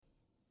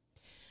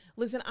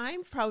Listen,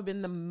 I've probably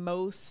been the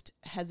most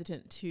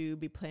hesitant to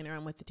be playing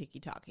around with the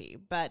TikTok,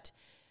 but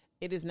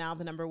it is now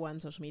the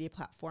 #1 social media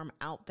platform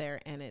out there,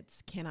 and it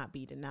cannot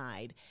be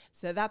denied.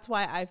 So that's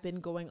why I've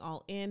been going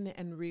all in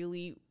and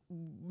really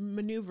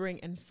maneuvering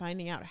and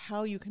finding out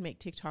how you can make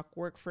TikTok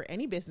work for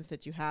any business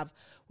that you have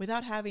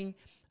without having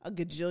a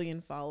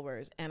gajillion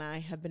followers. And I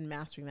have been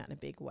mastering that in a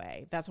big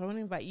way. That's why I want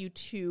to invite you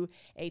to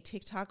a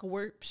TikTok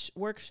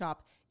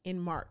workshop in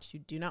March. You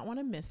do not want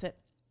to miss it.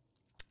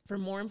 For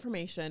more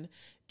information,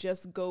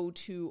 just go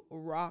to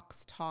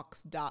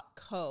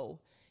roxtalks.co.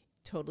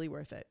 Totally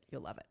worth it.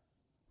 You'll love it.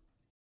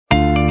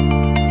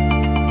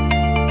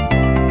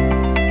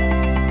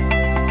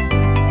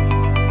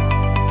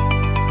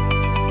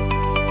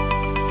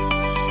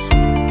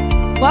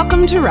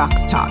 Welcome to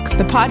Rox Talks,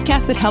 the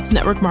podcast that helps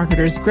network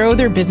marketers grow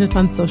their business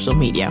on social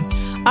media.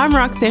 I'm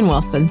Roxanne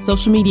Wilson,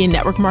 social media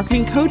network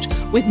marketing coach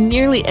with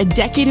nearly a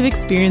decade of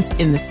experience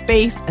in the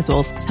space, as well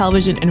as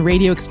television and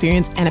radio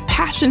experience, and a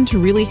passion to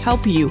really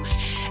help you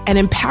and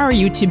empower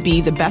you to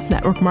be the best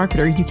network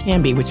marketer you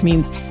can be, which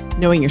means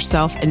knowing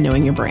yourself and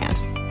knowing your brand.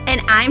 And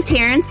I'm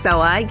Taryn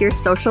Soa, your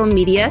social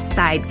media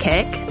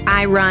sidekick.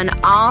 I run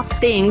all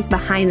things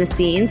behind the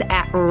scenes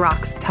at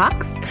Rox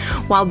Talks.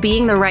 While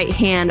being the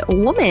right-hand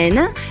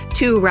woman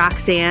to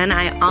Roxanne,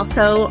 I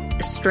also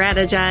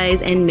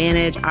strategize and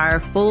manage our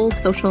full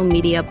social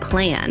media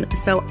plan.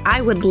 So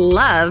I would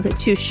love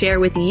to share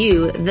with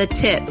you the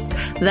tips,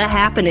 the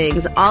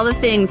happenings, all the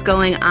things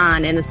going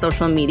on in the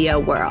social media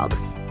world.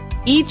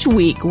 Each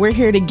week, we're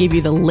here to give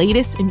you the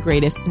latest and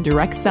greatest in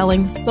direct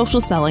selling,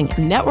 social selling,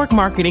 network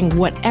marketing,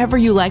 whatever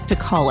you like to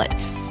call it.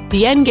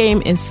 The end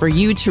game is for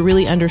you to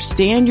really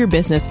understand your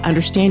business,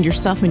 understand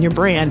yourself and your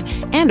brand,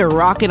 and to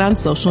rock it on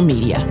social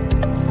media.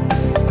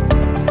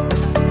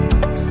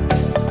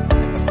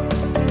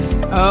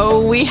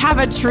 Oh, we have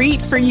a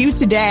treat for you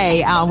today.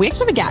 We actually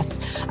have a guest.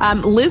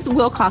 Liz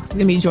Wilcox is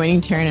going to be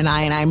joining Taryn and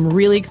I, and I'm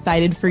really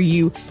excited for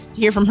you to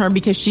hear from her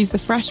because she's the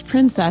fresh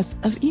princess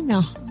of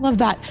email. Love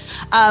that.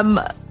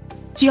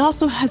 She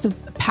also has a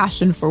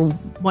passion for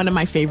one of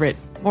my favorite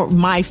boy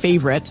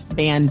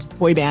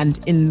band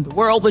in the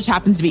world, which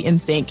happens to be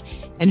NSYNC.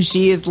 And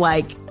she is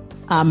like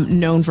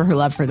known for her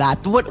love for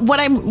that. But what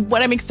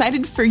I'm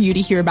excited for you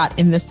to hear about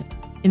in this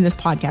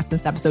podcast,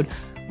 this episode,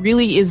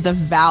 really is the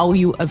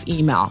value of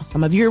email.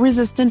 Some of you are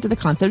resistant to the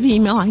concept of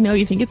email. I know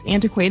you think it's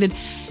antiquated.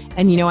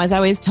 And, as I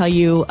always tell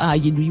you,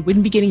 you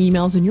wouldn't be getting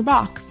emails in your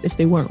box if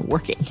they weren't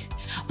working.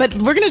 But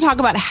we're going to talk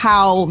about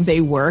how they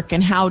work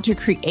and how to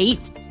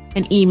create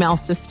an email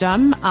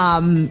system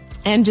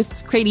and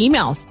just create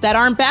emails that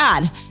aren't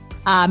bad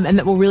and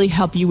that will really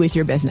help you with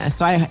your business.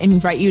 So I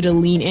invite you to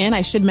lean in.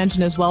 I should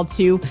mention as well,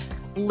 too,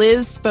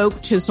 Liz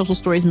spoke to Social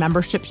Stories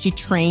membership. She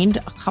trained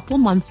a couple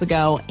months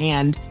ago,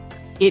 and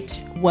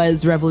it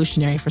was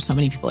revolutionary for so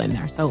many people in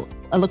there. So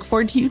I look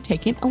forward to you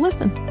taking a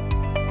listen.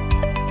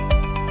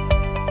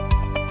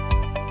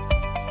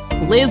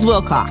 Liz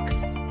Wilcox.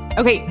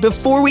 Okay,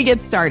 before we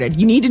get started,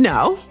 you need to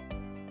know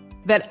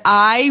that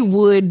I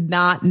would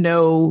not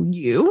know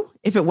you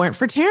if it weren't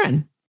for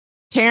Taryn.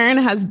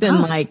 Taryn has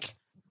been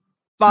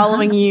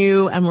following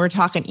you, and we're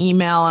talking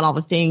email and all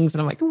the things.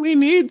 And I'm like, we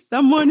need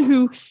someone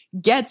who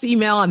gets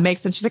email and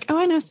makes sense. She's like, oh,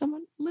 I know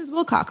someone, Liz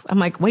Wilcox. I'm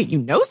like, wait, you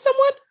know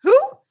someone? Who?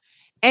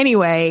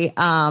 Anyway,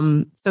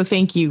 so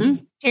thank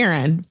you,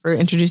 Taryn, for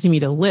introducing me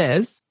to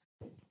Liz.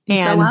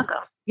 You're so welcome.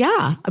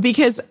 Yeah,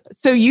 because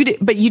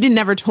you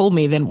never told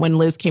me then when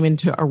Liz came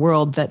into our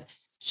world that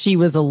she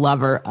was a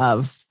lover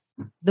of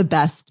the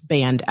best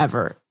band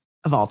ever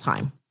of all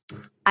time.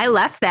 I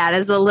left that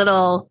as a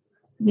little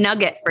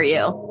nugget for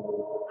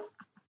you.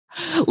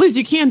 Liz,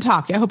 you can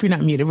talk. I hope you're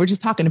not muted. We're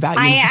just talking about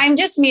you. I'm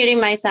just muting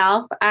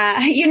myself.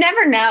 You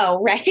never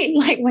know, right?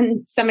 Like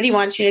when somebody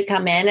wants you to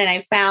come in, and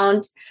I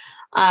found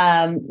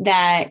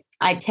that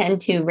I tend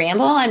to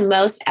ramble, and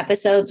most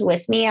episodes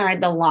with me are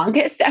the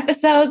longest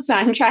episodes. So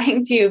I'm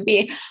trying to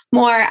be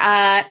more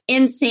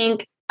in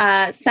sync,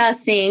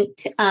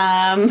 succinct.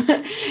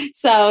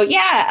 So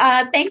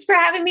yeah, thanks for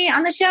having me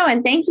on the show.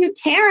 And thank you,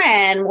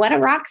 Taryn. What a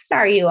rock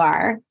star you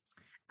are.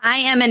 I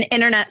am an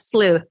internet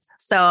sleuth.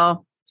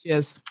 So she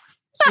is.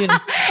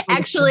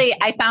 Actually,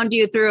 I found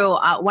you through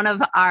one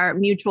of our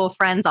mutual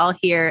friends all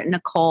here,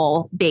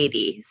 Nicole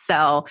Beatty.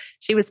 So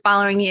she was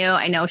following you.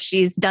 I know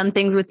she's done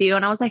things with you.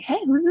 And I was like, hey,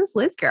 who's this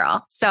Liz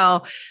girl?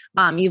 So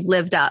you've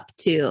lived up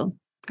to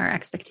our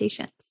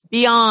expectations.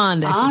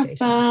 Beyond. Awesome.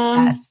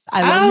 Yes.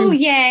 I love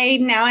yay.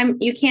 Now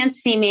you can't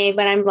see me,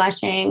 but I'm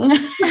blushing.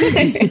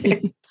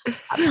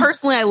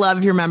 Personally, I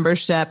love your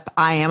membership.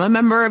 I am a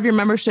member of your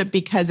membership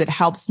because it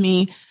helps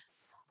me.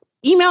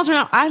 Emails are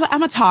not,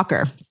 I'm a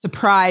talker.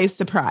 Surprise,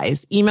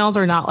 surprise. Emails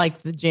are not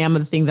like the jam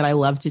of the thing that I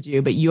love to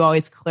do, but you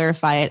always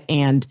clarify it.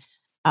 And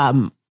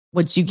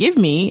what you give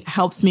me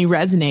helps me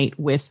resonate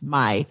with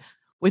my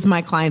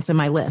clients and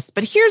my list.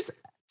 But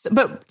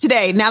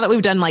today, now that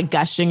we've done like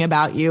gushing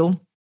about you,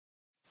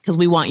 because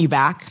we want you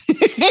back,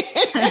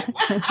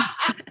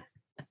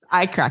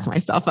 I crack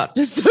myself up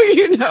just so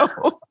you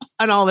know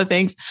on all the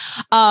things.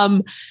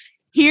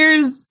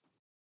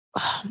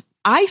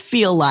 I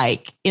feel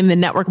like in the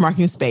network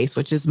marketing space,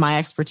 which is my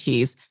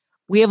expertise,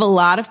 we have a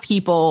lot of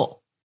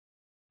people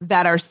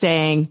that are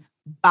saying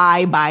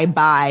bye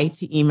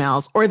to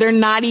emails, or they're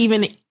not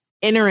even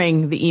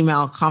entering the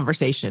email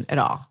conversation at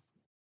all.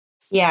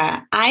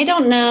 Yeah, I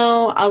don't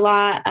know a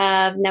lot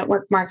of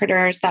network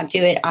marketers that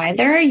do it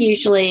either.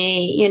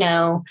 Usually,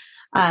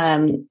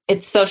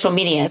 it's social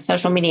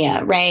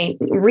media, right?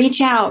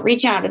 Reach out.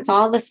 It's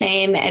all the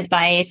same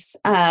advice.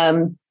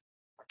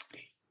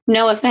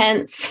 No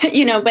offense,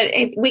 but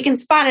we can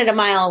spot it a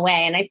mile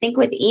away. And I think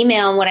with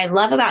email, and what I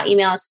love about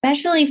email,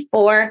 especially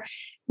for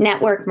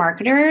network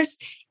marketers,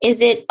 is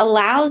it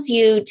allows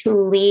you to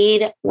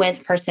lead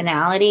with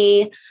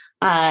personality,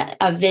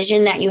 a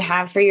vision that you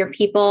have for your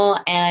people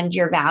and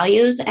your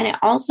values. And it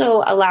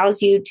also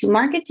allows you to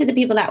market to the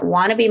people that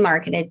want to be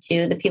marketed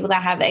to, the people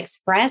that have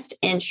expressed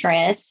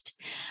interest.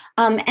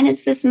 And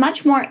it's this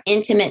much more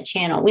intimate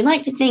channel. We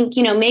like to think,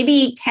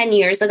 maybe 10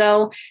 years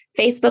ago,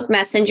 Facebook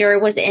Messenger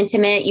was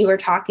intimate. You were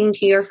talking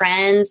to your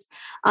friends.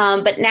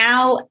 But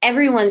now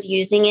everyone's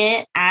using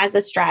it as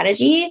a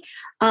strategy.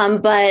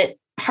 But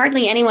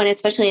hardly anyone,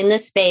 especially in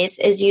this space,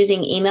 is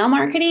using email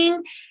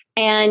marketing.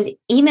 And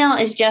email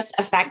is just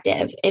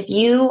effective. If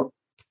you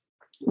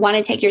want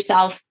to take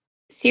yourself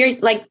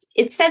serious, like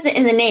it says it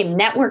in the name,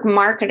 network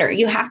marketer,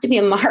 you have to be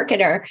a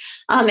marketer.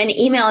 And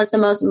email is the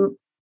most,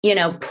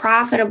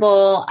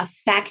 profitable,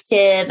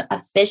 effective,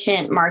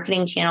 efficient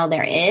marketing channel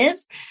there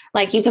is.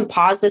 Like you can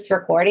pause this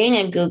recording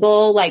and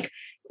Google what,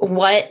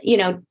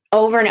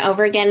 over and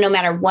over again, no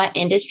matter what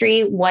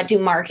industry, what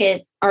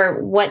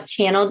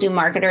channel do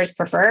marketers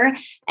prefer?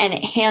 And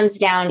hands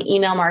down,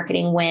 email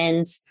marketing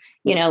wins.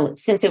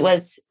 Since it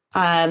was,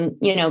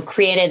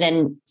 created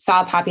and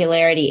saw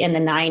popularity in the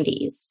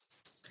 90s.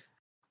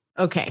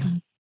 Okay.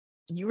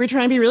 You were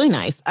trying to be really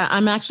nice.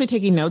 I'm actually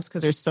taking notes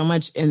because there's so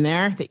much in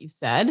there that you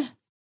said.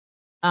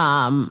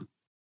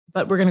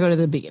 But we're going to go to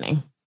the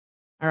beginning.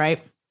 All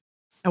right.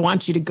 I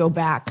want you to go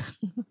back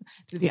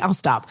to I'll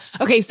stop.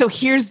 Okay. So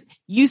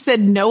you said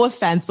no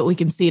offense, but we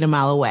can see it a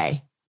mile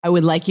away. I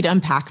would like you to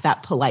unpack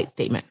that polite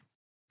statement.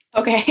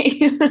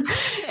 Okay.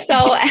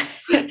 So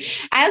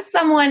as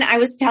someone, I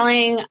was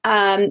telling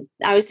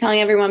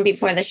everyone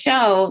before the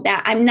show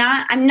that I'm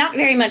not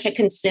very much a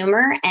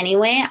consumer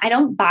anyway. I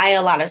don't buy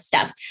a lot of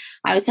stuff.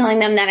 I was telling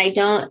them that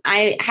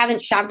I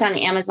haven't shopped on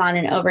Amazon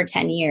in over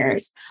 10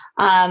 years.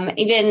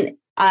 Even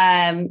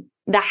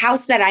the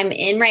house that I'm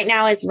in right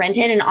now is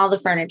rented and all the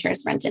furniture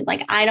is rented.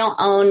 Like I don't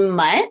own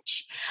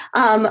much.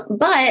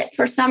 But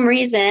for some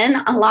reason,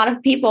 a lot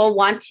of people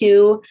want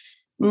to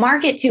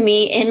market to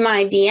me in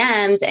my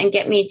DMs and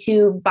get me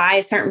to buy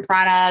certain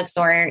products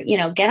or,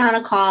 get on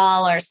a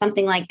call or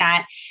something like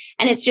that.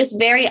 And it's just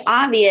very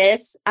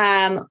obvious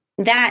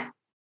that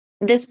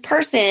this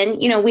person,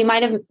 we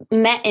might have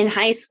met in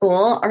high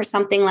school or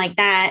something like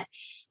that.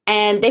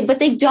 But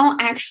they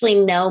don't actually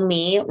know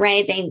me,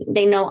 right?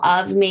 They know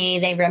of me,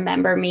 they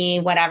remember me,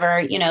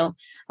 whatever,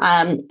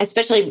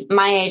 especially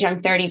my age,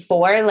 I'm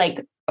 34,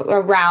 like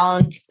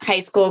around high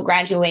school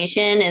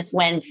graduation is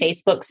when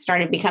Facebook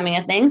started becoming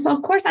a thing. So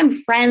of course I'm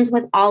friends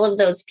with all of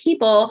those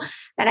people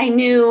that I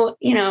knew,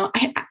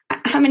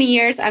 how many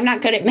years? I'm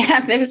not good at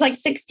math. It was like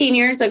 16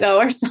 years ago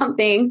or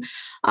something.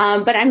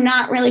 But I'm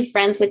not really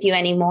friends with you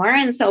anymore.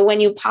 And so when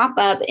you pop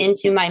up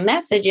into my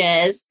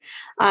messages,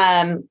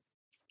 I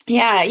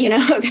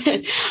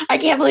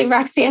can't believe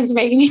Roxanne's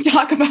making me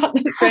talk about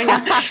this right now,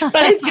 but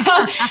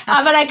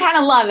I kind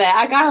of love it.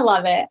 I gotta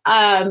love it.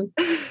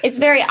 It's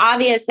very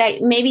obvious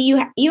that maybe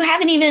you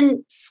haven't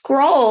even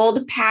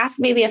scrolled past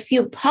maybe a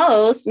few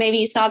posts. Maybe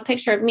you saw a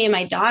picture of me and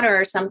my daughter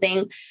or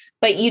something,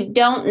 but you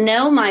don't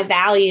know my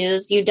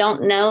values. You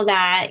don't know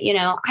that,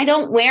 I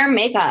don't wear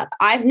makeup.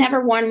 I've never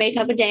worn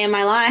makeup a day in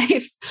my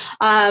life.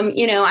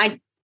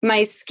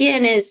 My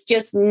skin is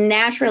just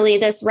naturally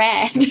this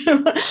red.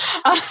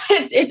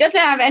 It doesn't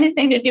have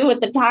anything to do with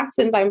the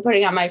toxins I'm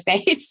putting on my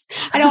face.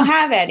 I don't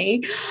have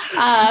any.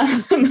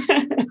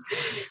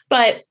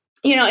 But,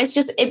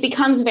 it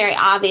becomes very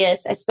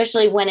obvious,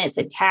 especially when it's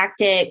a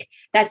tactic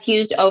that's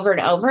used over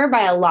and over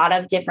by a lot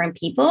of different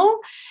people.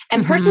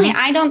 And personally,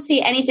 I don't see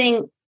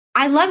anything.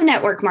 I love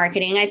network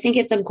marketing. I think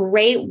it's a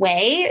great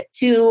way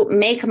to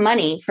make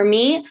money. For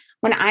me,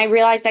 when I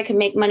realized I could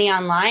make money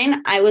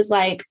online, I was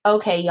like,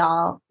 okay,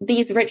 y'all,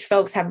 these rich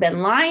folks have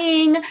been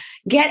lying.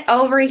 Get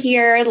over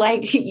here.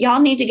 Like,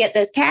 y'all need to get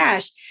this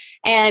cash.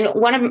 And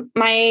one of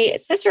my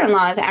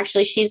sister-in-laws,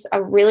 actually, she's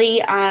a really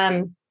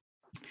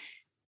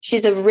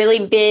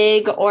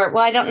big,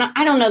 I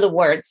don't know the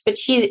words, but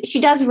she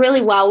does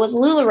really well with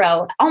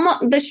LuLaRoe.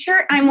 Almost the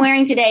shirt I'm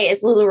wearing today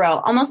is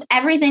LuLaRoe. Almost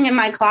everything in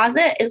my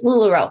closet is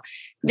LuLaRoe.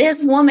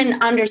 This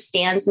woman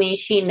understands me.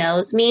 She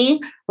knows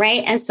me,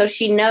 right? And so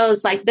she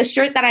knows, like, the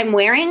shirt that I'm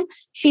wearing,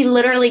 she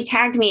literally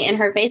tagged me in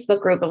her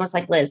Facebook group and was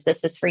like, Liz,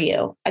 this is for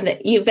you. And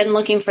you've been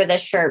looking for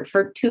this shirt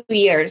for 2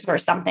 years or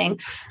something.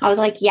 I was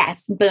like,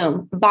 yes,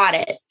 boom, bought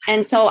it.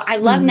 And so I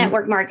love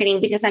network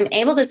marketing because I'm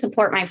able to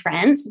support my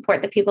friends,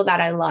 support the people that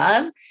I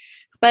love.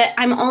 but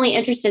I'm only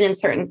interested in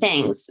certain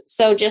things.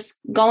 So just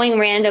going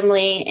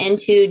randomly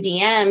into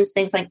DMs,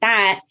 things like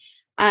that,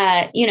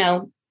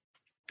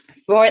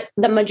 for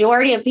the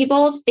majority of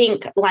people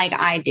think like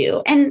I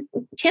do. And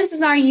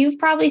chances are you've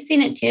probably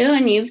seen it too.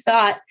 And you've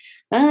thought,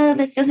 oh,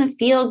 this doesn't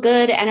feel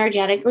good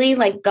energetically,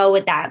 like go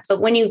with that.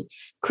 But when you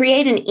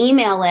create an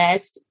email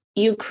list,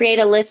 you create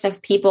a list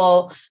of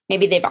people,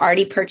 maybe they've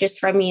already purchased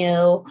from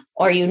you,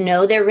 or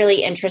they're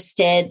really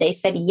interested. They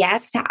said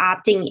yes to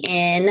opting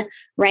in,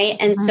 right?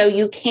 And so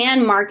you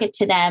can market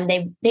to them.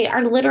 They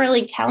are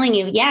literally telling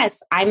you,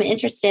 yes, I'm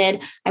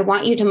interested. I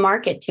want you to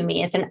market to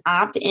me. It's an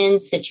opt-in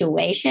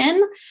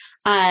situation.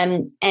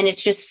 And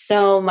it's just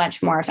so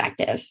much more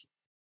effective.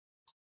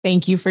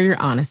 Thank you for your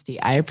honesty.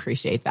 I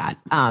appreciate that.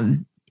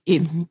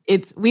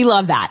 We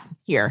love that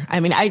here. I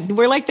mean,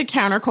 we're like the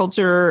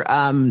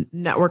counterculture,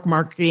 network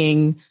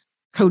marketing,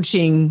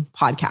 coaching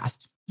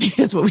podcast.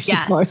 That's what we should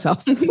call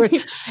ourselves.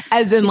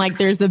 As in, like,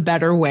 there's a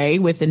better way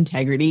with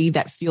integrity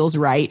that feels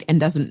right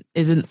and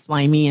isn't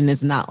slimy and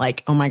is not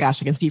like, oh my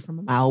gosh, I can see from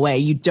a mile away.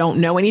 You don't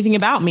know anything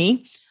about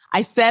me.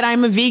 I said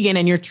I'm a vegan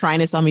and you're trying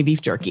to sell me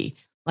beef jerky.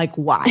 Like,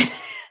 why?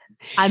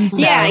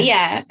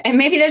 Yeah. And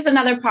maybe there's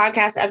another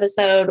podcast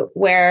episode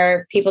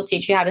where people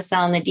teach you how to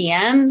sell in the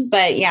DMs.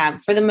 But yeah,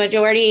 for the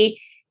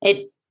majority,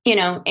 it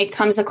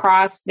comes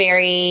across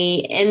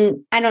very,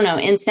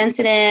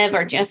 insensitive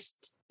or just,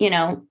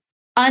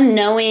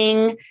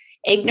 unknowing,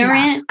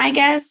 ignorant, I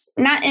guess.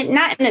 Not in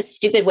a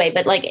stupid way,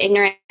 but like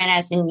ignorant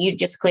as in you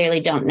just clearly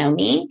don't know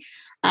me.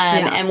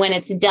 And when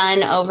it's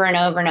done over and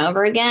over and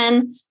over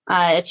again,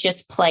 it's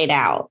just played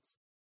out.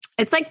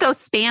 It's like those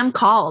spam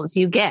calls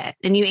you get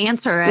and you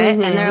answer it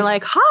and they're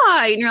like,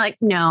 hi. And you're like,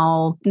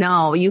 no,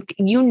 you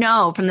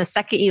know, from the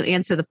second you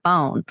answer the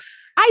phone.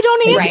 I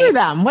don't answer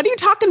them. What are you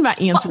talking about?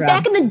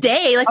 Back in the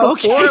day, like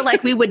before,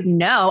 like we would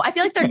know. I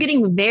feel like they're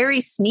getting very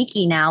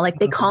sneaky now. Like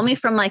they call me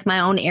from like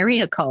my own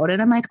area code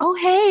and I'm like, oh,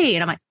 hey.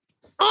 And I'm like,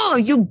 oh,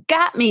 you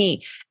got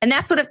me. And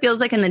that's what it feels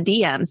like in the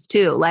DMs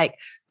too. Like,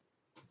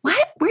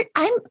 what?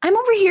 I'm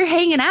over here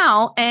hanging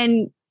out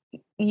and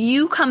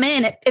you come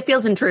in, it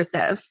feels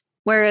intrusive.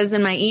 Whereas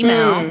in my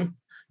email,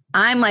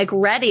 I'm like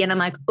ready and I'm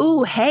like,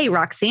 ooh, hey,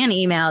 Roxanne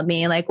emailed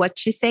me. Like,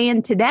 what's she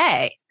saying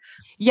today?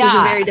 Yeah.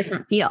 There's a very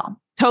different feel.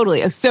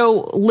 Totally.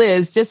 So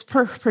Liz, just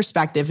per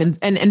perspective,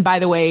 and by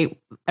the way,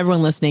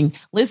 everyone listening,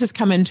 Liz has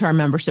come into our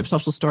membership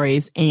Social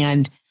Stories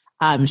and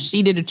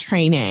she did a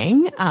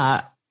training.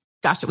 It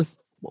was,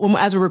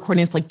 as we're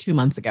recording, it's like 2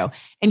 months ago.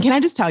 And can I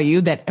just tell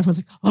you that everyone's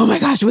like, oh my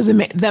gosh, it was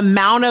the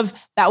amount of,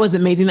 that was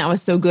amazing. That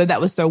was so good.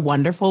 That was so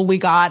wonderful.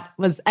 And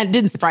it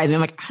didn't surprise me.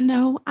 I'm like,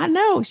 I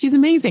know, she's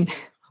amazing.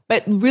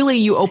 But really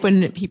you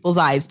open people's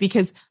eyes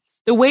because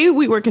the way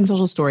we work in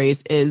Social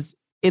Stories is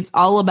it's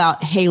all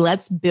about, hey,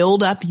 let's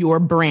build up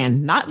your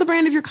brand, not the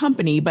brand of your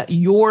company, but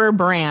your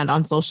brand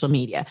on social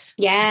media.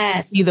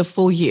 Yes. Be the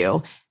full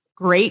you.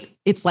 Great.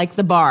 It's like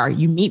the bar.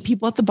 You meet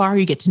people at the bar,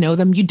 you get to know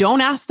them. You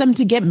don't ask them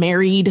to get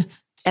married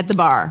at the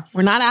bar.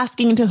 We're not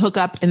asking to hook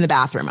up in the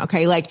bathroom.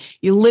 Okay. Like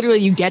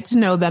you get to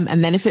know them.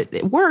 And then if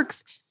it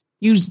works,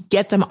 you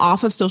get them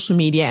off of social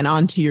media and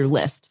onto your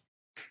list.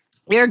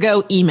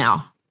 Ergo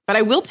email. But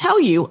I will tell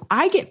you,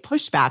 I get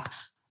pushback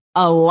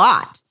a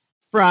lot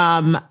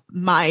from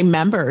my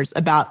members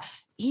about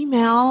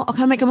email. Okay,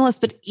 I'll make them a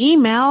list, but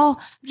email,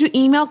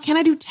 can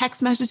I do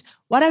text messages?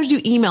 Why do I do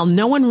email?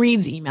 No one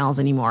reads emails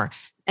anymore.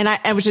 And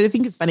which I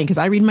think is funny because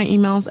I read my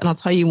emails and I'll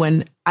tell you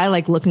when I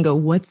like look and go,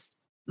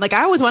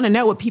 I always want to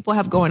know what people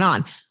have going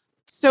on.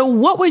 So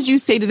what would you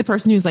say to the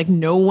person who's like,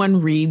 no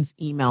one reads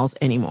emails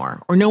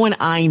anymore, or no one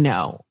I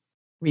know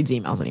reads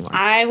emails anymore?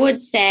 I would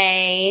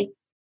say,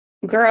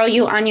 girl,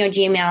 you on your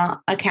Gmail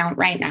account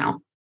right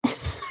now.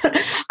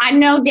 I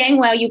know dang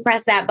well you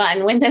pressed that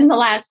button within the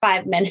last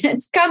 5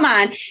 minutes. Come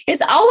on.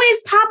 It's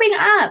always popping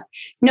up.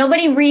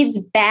 Nobody reads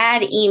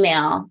bad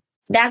email.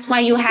 That's why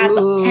you have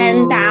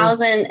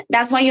 10,000.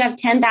 That's why you have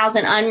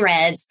 10,000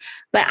 unreads.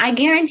 But I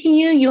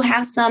guarantee you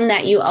have some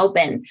that you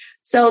open.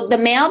 So the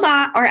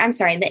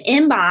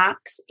inbox,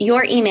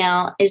 your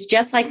email is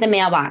just like the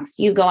mailbox.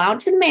 You go out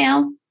to the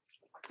mail,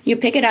 you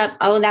pick it up.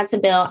 Oh, that's a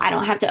bill. I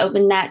don't have to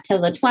open that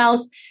till the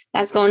 12th.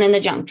 That's going in the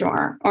junk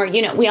drawer. Or,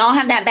 we all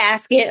have that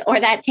basket or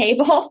that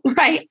table,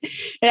 right?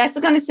 That's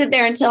going to sit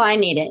there until I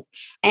need it.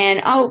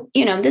 And,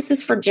 this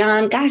is for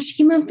John. Gosh,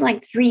 he moved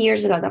like 3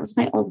 years ago. That was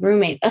my old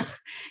roommate.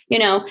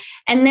 And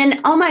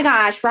then, oh my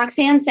gosh,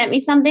 Roxanne sent me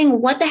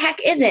something. What the heck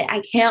is it?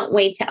 I can't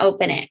wait to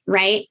open it,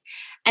 right?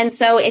 And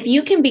so if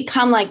you can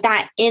become like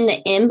that in the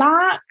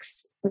inbox,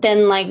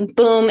 then like,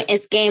 boom,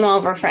 it's game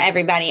over for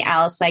everybody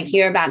else. Like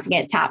you're about to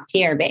get top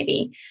tier,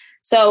 baby.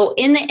 So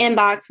in the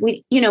inbox,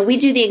 we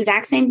do the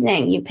exact same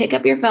thing. You pick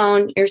up your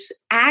phone, you're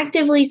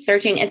actively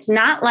searching. It's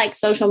not like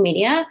social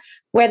media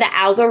where the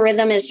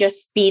algorithm is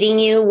just feeding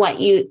you what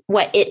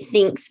it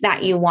thinks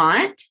that you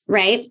want,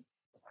 right?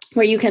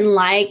 Where you can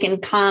like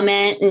and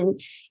comment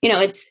and,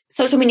 it's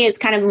social media is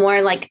kind of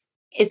more like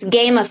it's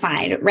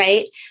gamified,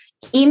 right?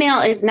 Email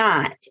is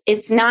not.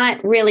 It's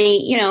not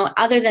really,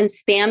 other than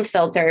spam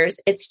filters,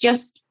 it's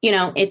just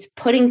it's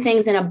putting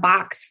things in a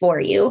box for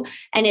you.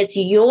 And it's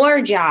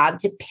your job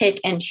to pick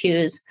and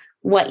choose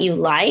what you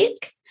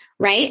like.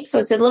 Right. So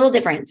it's a little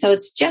different. So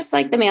it's just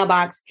like the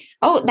mailbox.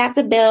 Oh, that's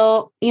a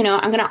bill. I'm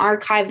going to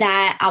archive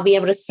that. I'll be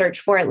able to search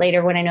for it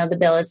later when I know the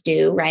bill is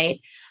due. Right.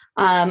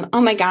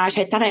 Oh my gosh,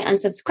 I thought I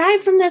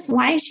unsubscribed from this.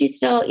 Why is she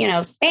still,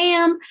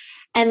 spam?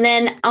 And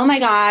then, oh my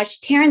gosh,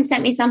 Taryn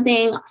sent me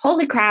something.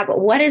 Holy crap.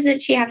 What is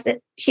it she has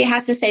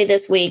to say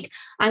this week?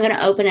 I'm going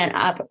to open it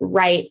up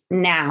right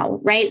now.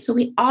 Right. So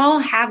we all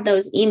have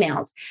those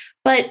emails,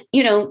 but,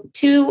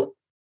 to,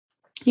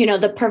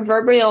 the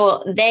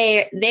proverbial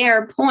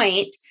their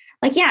point,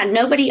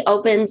 nobody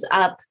opens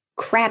up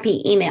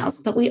crappy emails,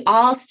 but we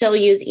all still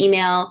use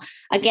email.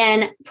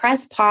 Again,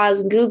 press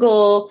pause,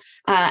 Google,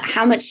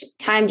 how much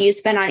time do you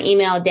spend on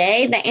email a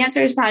day? The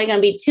answer is probably going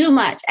to be too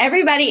much.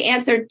 Everybody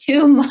answered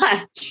too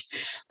much.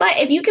 But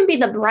if you can be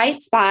the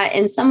bright spot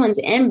in someone's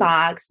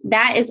inbox,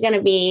 that is going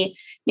to be,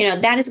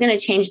 that is going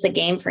to change the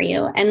game for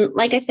you. And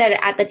like I said,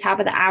 at the top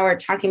of the hour,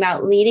 talking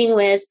about leading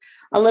with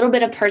a little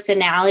bit of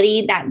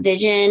personality, that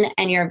vision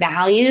and your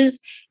values,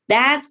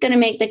 that's going to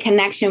make the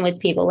connection with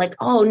people. Like,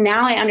 oh,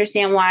 now I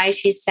understand why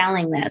she's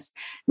selling this.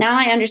 Now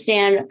I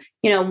understand,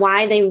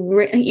 why they're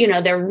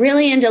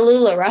really into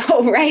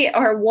LuLaRoe, right?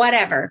 Or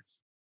whatever.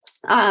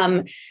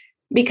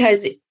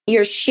 Because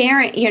you're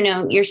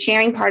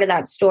sharing part of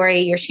that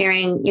story. You're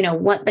sharing,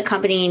 what the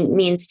company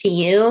means to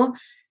you.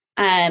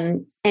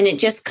 And it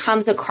just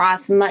comes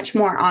across much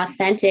more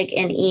authentic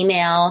in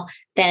email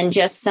than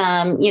just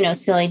some,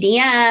 silly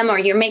DM, or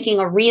you're making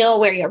a reel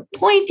where you're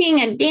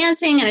pointing and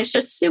dancing and it's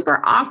just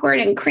super awkward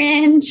and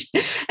cringe.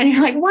 And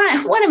you're like,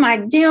 what am I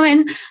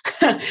doing?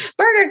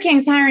 Burger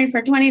King's hiring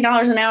for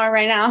 $20 an hour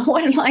right now.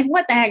 What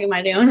the heck am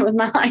I doing with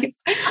my life?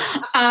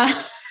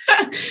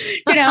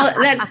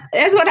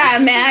 That's what I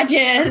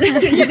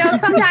imagine.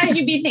 Sometimes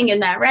you'd be thinking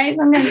that, right?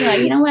 Sometimes you're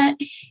like, you know what?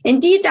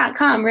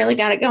 Indeed.com really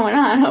got it going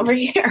on over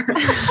here.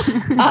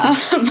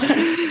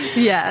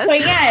 Yes.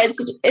 But yeah,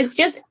 it's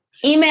just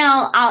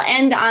email. I'll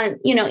end on,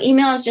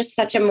 email is just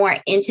such a more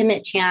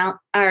intimate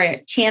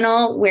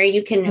channel where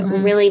you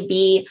can really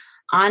be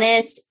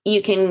honest.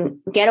 You can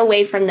get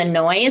away from the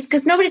noise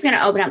because nobody's going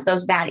to open up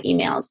those bad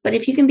emails. But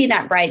if you can be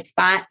that bright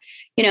spot,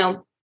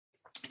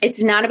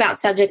 it's not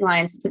about subject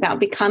lines. It's about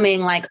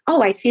becoming like,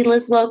 oh, I see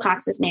Liz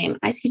Wilcox's name.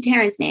 I see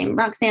Taryn's name,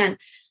 Roxanne.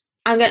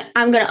 I'm going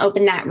to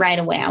open that right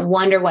away. I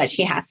wonder what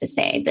she has to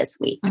say this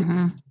week.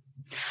 Mm-hmm.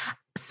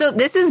 So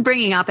this is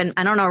bringing up, and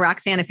I don't know,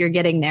 Roxanne, if you're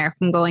getting there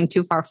from going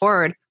too far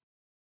forward,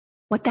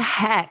 what the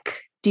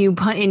heck do you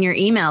put in your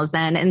emails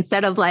then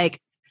instead of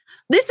like,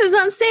 this is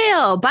on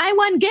sale, buy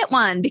one, get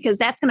one, because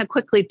that's going to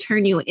quickly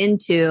turn you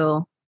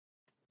into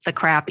the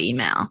crap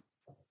email.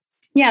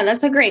 Yeah,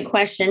 that's a great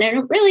question. And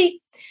it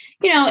really,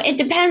 it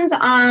depends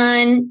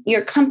on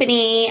your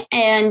company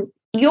and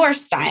your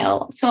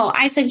style. So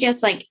I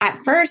suggest at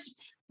first,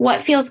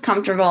 what feels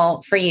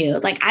comfortable for you.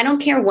 Like, I don't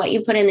care what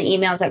you put in the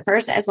emails at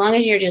first, as long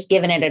as you're just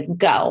giving it a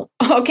go.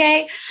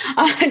 Okay.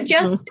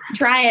 Just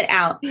try it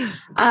out.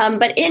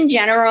 But in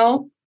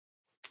general,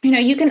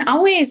 you can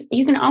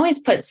always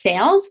put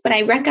sales, but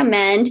I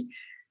recommend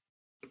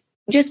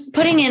just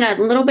putting in a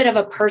little bit of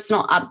a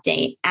personal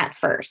update at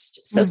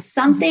first. So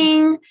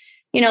something,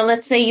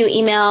 let's say you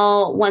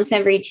email once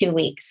every 2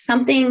 weeks,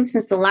 something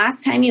since the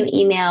last time you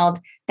emailed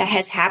that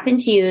has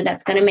happened to you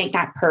that's going to make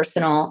that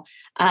personal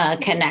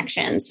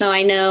connection. So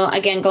I know,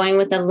 again, going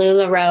with the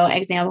LuLaRoe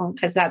example,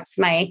 because that's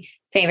my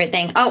favorite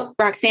thing. Oh,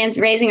 Roxanne's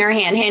raising her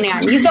hand. Hang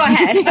on. You go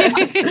ahead.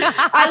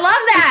 I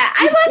love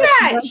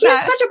that. She's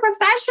such a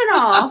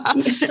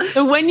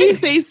professional. When you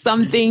say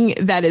something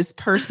that is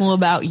personal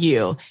about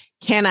you,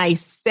 can I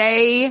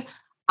say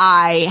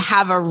I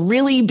have a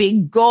really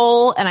big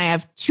goal and I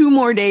have 2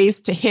 more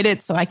days to hit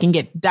it so I can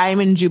get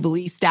Diamond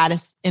Jubilee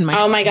status in my...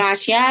 Oh my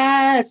gosh.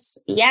 Yes.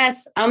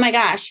 Yes. Oh my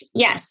gosh.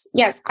 Yes.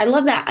 Yes. I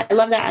love that. I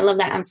love that. I love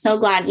that. I'm so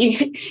glad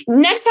you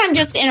next time,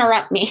 just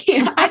interrupt me.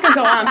 I could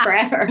go on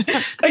forever,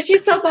 but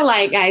she's so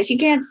polite, guys. You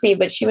can't see,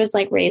 but she was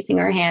raising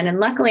her hand. And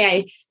luckily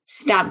I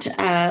stopped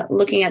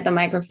looking at the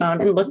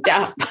microphone and looked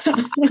up.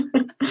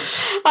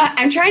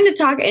 I'm trying to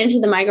talk into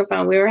the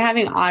microphone. We were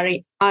having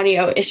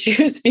audio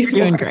issues before.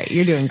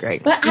 You're doing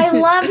great. But I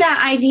love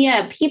that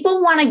idea.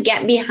 People want to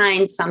get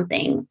behind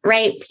something,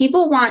 right?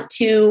 People want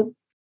to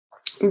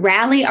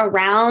rally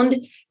around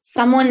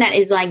someone that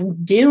is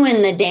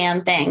doing the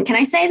damn thing. Can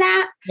I say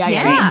that?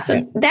 Yeah. Right?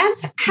 So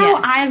that's how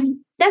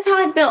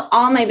I've built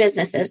all my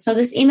businesses. So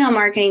this email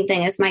marketing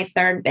thing is my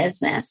 3rd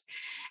business.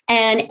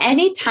 And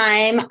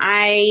anytime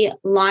I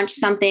launch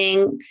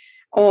something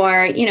or,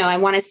 I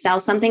want to sell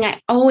something, I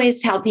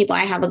always tell people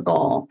I have a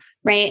goal,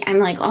 right? I'm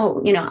like,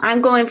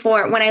 I'm going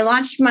for it. When I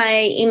launched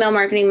my email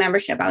marketing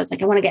membership, I was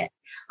like, I want to get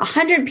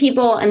 100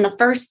 people in the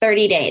first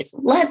 30 days.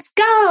 Let's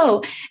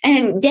go.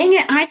 And dang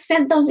it, I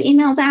sent those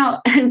emails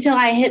out until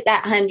I hit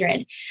that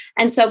 100.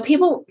 And so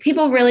people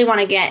really want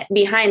to get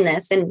behind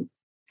this. And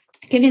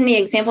giving the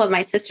example of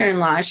my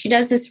sister-in-law, she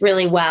does this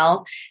really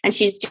well. And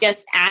she's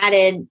just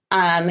added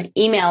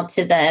email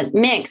to the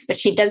mix, but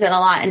she does it a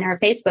lot in her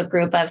Facebook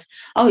group of,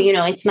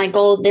 it's my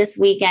goal this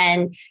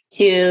weekend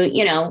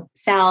to,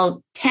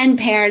 sell 10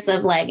 pairs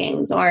of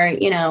leggings or,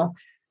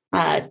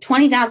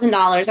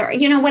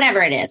 $20,000 or,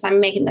 whatever it is. I'm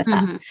making this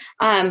up.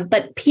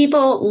 But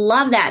people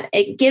love that.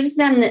 It gives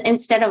them,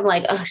 instead of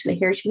like, oh,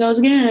 here she goes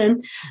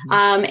again.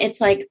 It's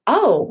like,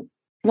 oh,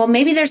 well,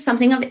 maybe there's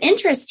something of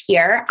interest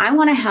here. I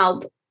want to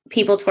help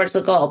people towards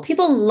the goal.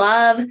 People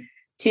love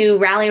to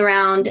rally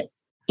around,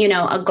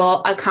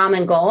 a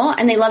common goal,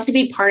 and they love to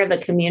be part of a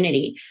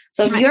community.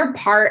 So if you're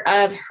part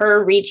of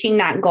her reaching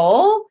that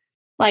goal,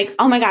 like,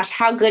 oh my gosh,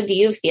 how good do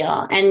you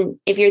feel? And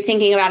if you're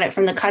thinking about it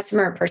from the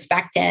customer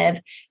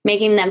perspective,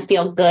 making them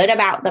feel good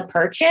about the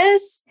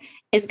purchase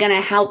is going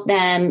to help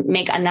them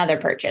make another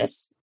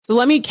purchase. So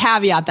let me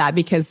caveat that,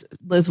 because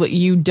Liz, what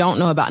you don't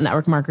know about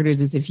network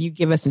marketers is if you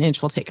give us an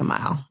inch, we'll take a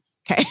mile.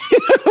 Okay.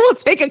 We'll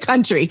take a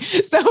country.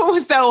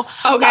 So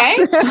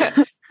okay.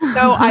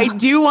 So I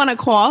do want to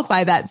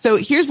qualify that. So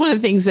here's one of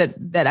the things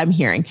that I'm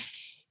hearing.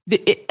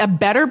 A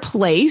better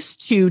place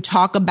to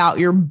talk about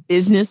your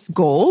business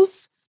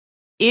goals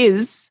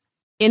is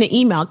in an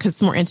email, because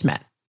it's more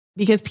intimate,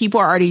 because people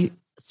are already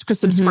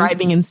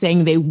subscribing and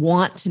saying they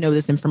want to know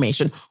this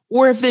information.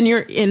 Or if then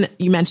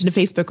you mentioned a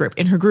Facebook group,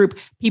 in her group,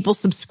 people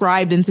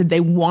subscribed and said they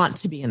want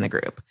to be in the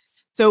group.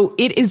 So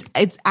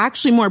it's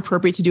actually more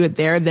appropriate to do it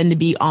there than to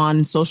be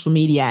on social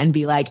media and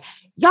be like,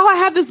 y'all, I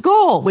have this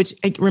goal, which,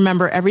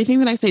 remember, everything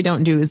that I say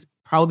don't do is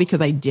probably because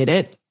I did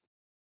it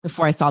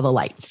before I saw the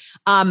light.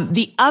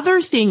 The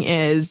other thing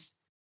is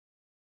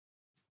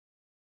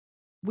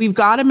we've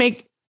got to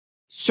make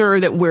sure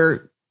that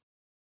we're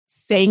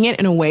saying it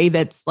in a way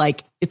that's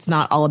like, it's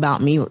not all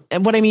about me.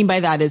 And what I mean by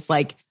that is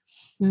like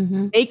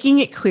making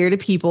it clear to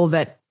people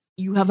that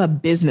you have a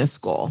business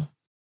goal,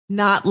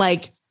 not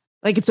like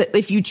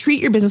if you treat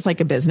your business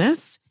like a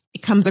business,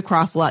 it comes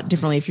across a lot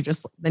differently.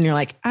 If then you're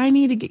like, I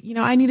need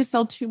to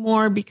sell 2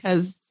 more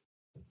because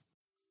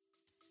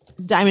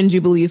Diamond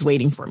Jubilee is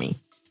waiting for me.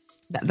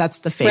 That's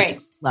the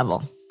fake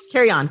level.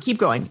 Carry on. Keep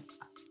going.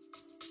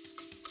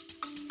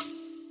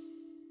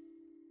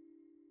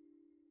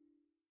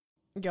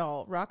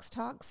 Y'all, Rocks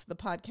Talks, the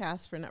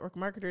podcast for network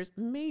marketers,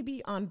 may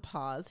be on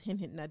pause. Hint,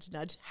 hint, nudge,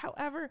 nudge.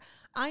 However,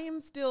 I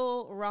am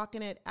still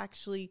rocking it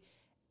actually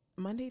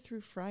Monday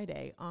through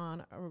Friday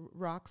on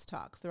Rocks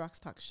Talks, the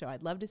Rocks Talks show.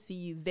 I'd love to see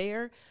you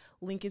there.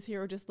 Link is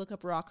here, or just look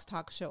up Rocks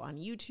Talks show on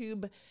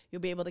YouTube.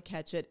 You'll be able to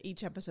catch it.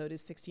 Each episode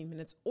is 16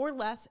 minutes or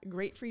less.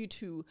 Great for you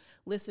to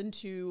listen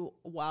to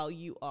while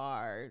you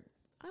are,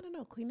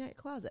 cleaning out your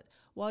closet,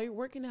 while you're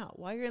working out,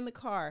 while you're in the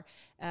car.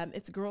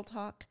 It's girl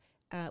talk.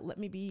 Let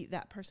me be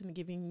that person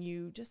giving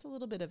you just a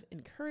little bit of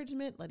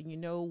encouragement, letting you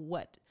know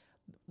what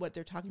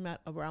they're talking about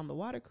around the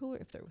water cooler,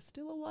 if there was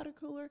still a water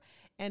cooler,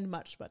 and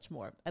much, much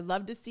more. I'd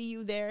love to see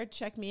you there.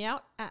 Check me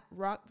out at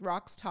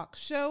Rocks Talk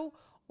Show,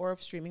 or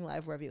streaming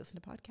live wherever you listen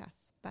to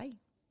podcasts. Bye.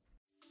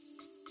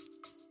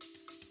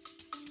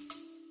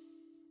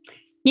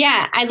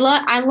 Yeah, I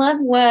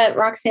love what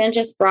Roxanne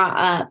just brought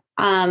up.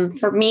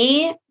 For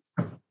me,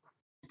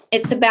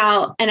 it's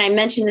about, and I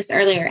mentioned this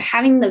earlier,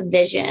 having the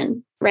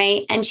vision,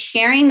 right? And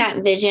sharing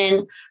that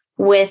vision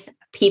with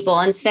people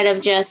instead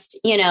of just,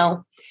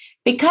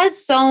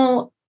 because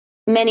so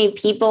many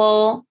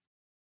people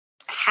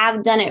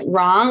have done it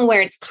wrong,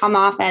 where it's come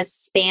off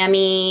as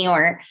spammy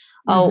or,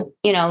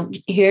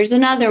 here's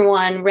another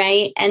one,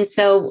 right? And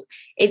so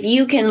if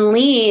you can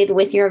lead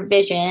with your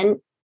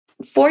vision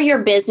for your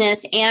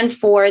business and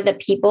for the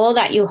people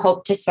that you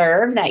hope to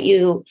serve, that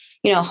you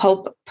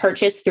hope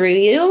purchase through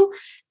you,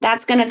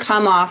 that's going to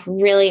come off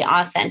really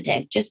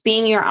authentic, just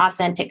being your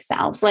authentic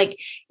self. Like,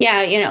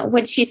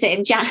 what'd she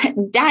say?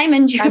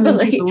 Diamond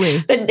Jubilee,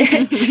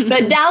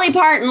 the Dolly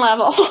Parton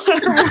level.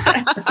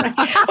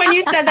 When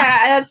you said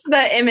that, that's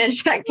the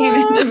image that came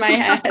into my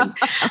head.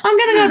 I'm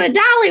going to go to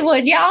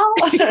Dollywood, y'all.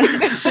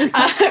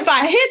 If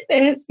I hit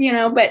this,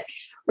 but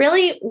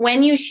really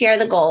when you share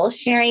the goal,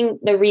 sharing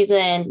the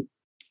reason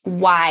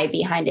why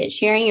behind it,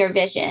 sharing your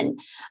vision,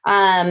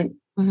 I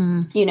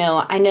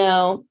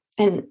know,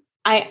 and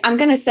I'm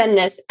going to send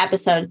this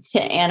episode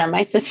to Anna,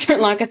 my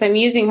sister-in-law, because I'm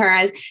using her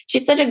as,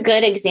 she's such a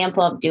good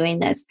example of doing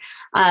this.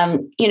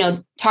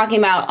 Talking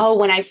about,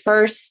 when I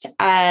first,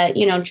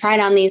 tried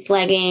on these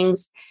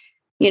leggings,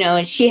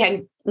 and she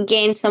had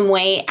gained some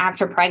weight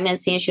after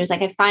pregnancy. And she was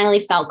like, I finally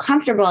felt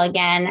comfortable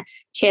again.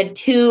 She had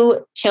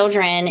 2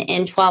 children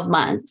in 12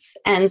 months.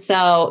 And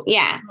so,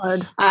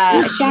 shout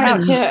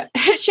out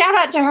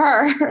to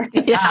her.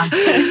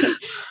 Yeah.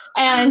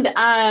 And,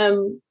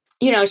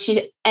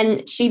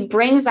 she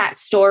brings that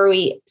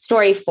story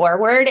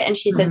forward, and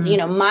she says,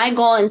 my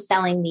goal in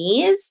selling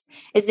these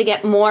is to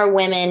get more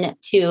women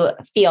to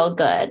feel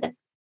good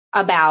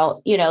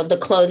about, the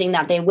clothing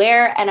that they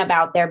wear and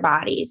about their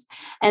bodies.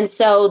 And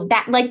so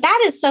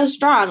that is so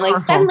strong. Like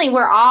suddenly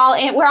we're all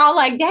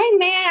like, dang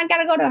man, I got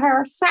to go to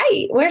her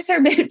site. Where's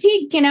her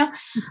boutique?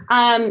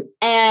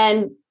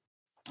 And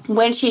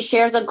when she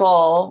shares a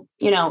goal,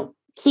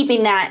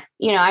 keeping that,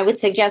 I would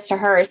suggest to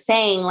her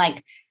saying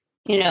like,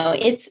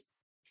 it's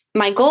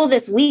my goal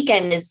this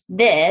weekend is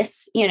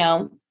this,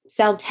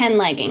 sell 10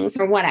 leggings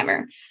or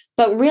whatever.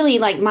 But really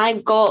like my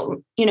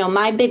goal,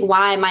 my big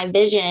why, my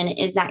vision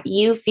is that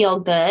you feel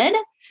good.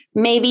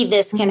 Maybe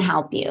this can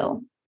help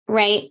you.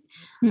 Right.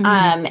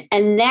 Mm-hmm.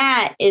 And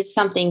that is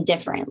something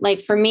different.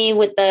 Like for me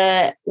with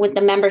the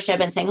membership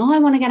and saying, oh, I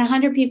want to get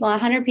 100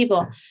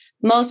 people,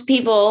 most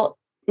people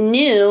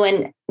knew.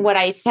 And what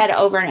I said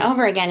over and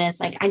over again is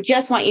like, I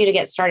just want you to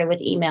get started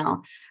with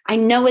email. I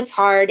know it's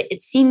hard.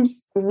 It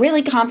seems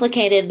really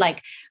complicated.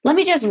 Like, let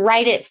me just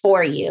write it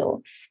for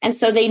you. And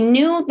so they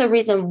knew the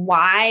reason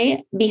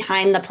why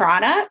behind the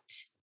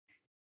product.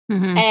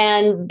 Mm-hmm.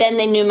 And then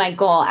they knew my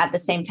goal at the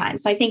same time.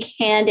 So I think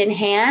hand in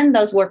hand,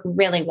 those work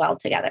really well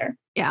together.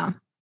 Yeah.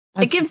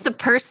 It gives the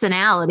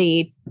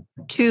personality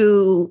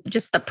to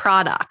just the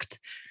product.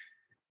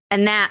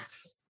 And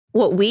that's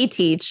what we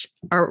teach,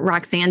 or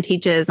Roxanne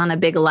teaches on a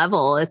big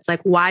level. It's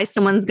like why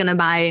someone's going to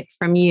buy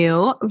from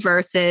you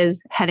versus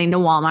heading to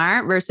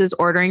Walmart versus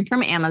ordering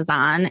from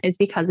Amazon is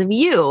because of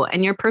you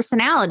and your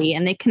personality,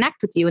 and they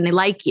connect with you and they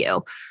like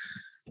you.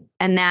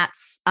 And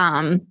that's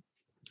a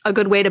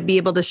good way to be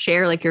able to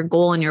share like your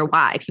goal and your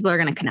why. People are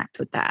going to connect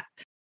with that.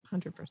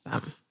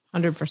 100%.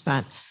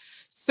 100%.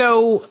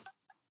 So,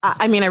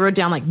 I mean, I wrote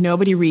down like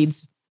nobody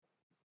reads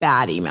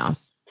bad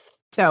emails.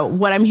 So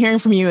what I'm hearing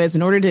from you is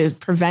in order to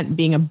prevent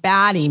being a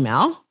bad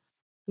email,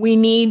 we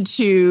need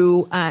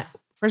to,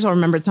 first of all,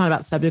 remember it's not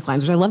about subject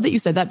lines, which I love that you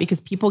said that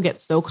because people get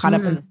so caught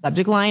up in the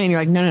subject line and you're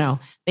like, no.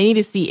 They need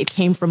to see it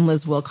came from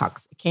Liz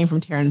Wilcox. It came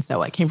from Taryn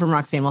Soa. It came from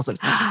Roxanne Wilson.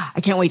 I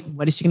can't wait.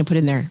 What is she going to put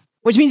in there?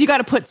 Which means you got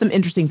to put some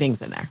interesting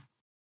things in there.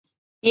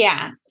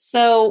 Yeah.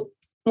 So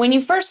when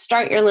you first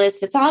start your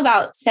list, it's all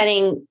about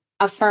setting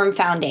a firm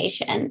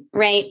foundation,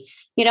 right?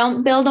 You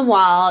don't build a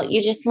wall.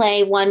 You just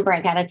lay one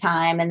brick at a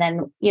time. And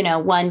then,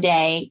 one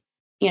day,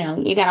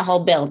 you got a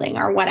whole building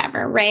or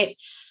whatever, right?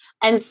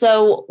 And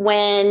so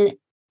when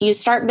you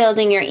start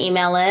building your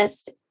email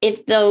list,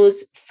 if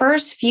those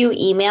first few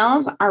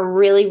emails are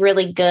really,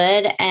 really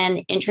good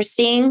and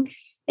interesting,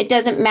 it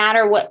doesn't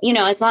matter what,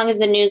 as long as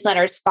the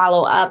newsletters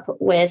follow up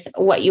with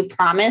what you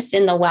promised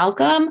in the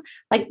welcome,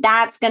 like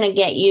that's going to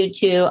get you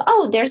to,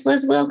 oh, there's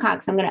Liz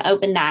Wilcox. I'm going to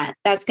open that.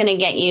 That's going to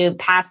get you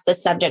past the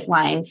subject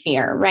line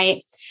fear,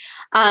 right?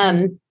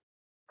 And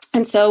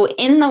so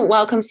in the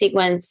welcome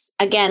sequence,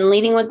 again,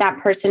 leading with that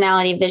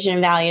personality, vision,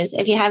 and values.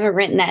 If you haven't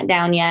written that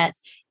down yet,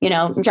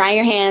 dry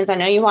your hands. I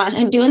know you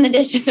want doing the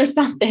dishes or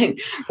something,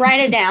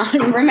 write it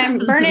down,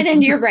 remember, burn it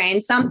into your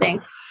brain,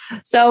 something.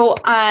 So,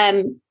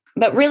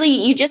 but really,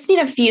 you just need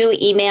a few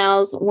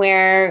emails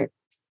where,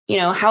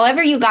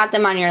 however you got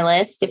them on your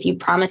list, if you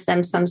promised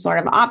them some sort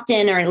of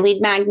opt-in or a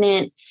lead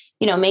magnet,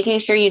 making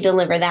sure you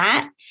deliver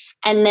that.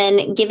 And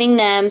then giving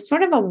them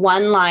sort of a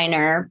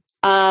one-liner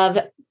of,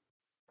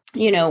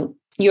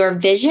 your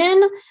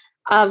vision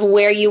of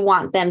where you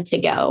want them to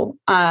go.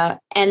 And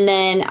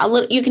then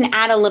you can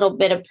add a little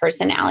bit of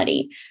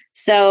personality.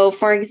 So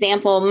for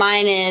example,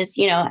 mine is,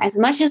 as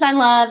much as I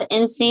love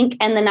NSYNC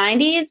and the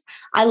 90s,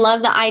 I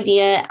love the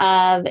idea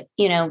of,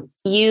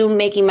 you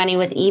making money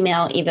with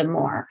email even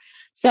more.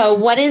 So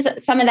what is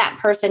some of that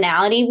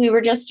personality we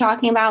were just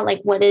talking about?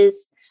 Like, what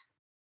is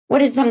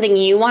something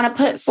you want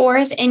to put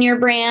forth in your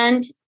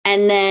brand?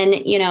 And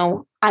then,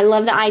 I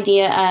love the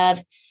idea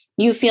of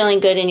you feeling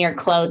good in your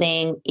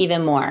clothing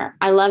even more.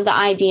 I love the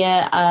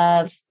idea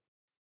of,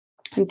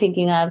 I'm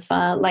thinking of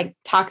like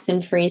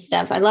toxin-free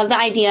stuff. I love the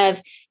idea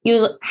of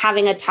you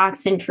having a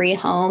toxin-free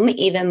home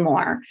even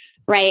more,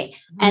 right?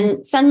 Mm-hmm.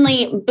 And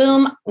suddenly,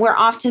 boom, we're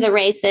off to the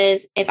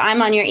races. If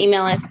I'm on your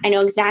email list, I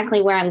know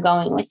exactly where I'm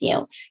going with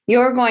you.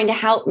 You're going to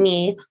help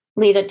me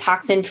lead a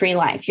toxin-free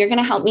life. You're going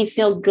to help me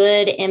feel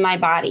good in my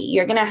body.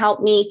 You're going to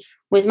help me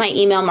with my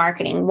email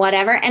marketing,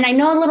 whatever. And I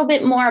know a little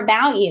bit more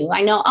about you.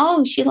 I know,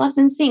 oh, she loves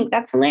NSYNC.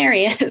 That's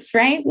hilarious,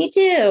 right? Me too.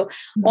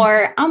 Mm-hmm.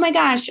 Or, oh my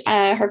gosh,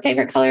 her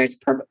favorite color is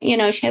purple.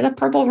 She has a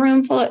purple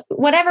room full of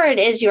whatever it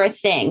is, your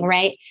thing,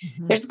 right?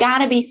 Mm-hmm. There's got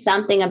to be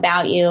something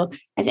about you.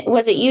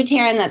 Was it you,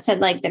 Taryn, that said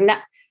like,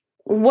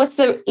 what's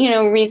the,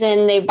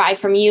 reason they buy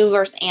from you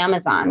versus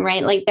Amazon,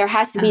 right? Like there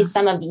has to be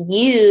some of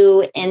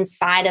you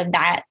inside of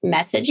that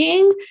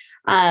messaging.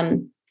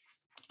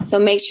 So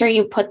make sure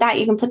you put that,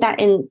 you can put that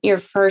in your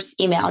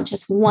first email,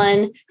 just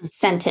one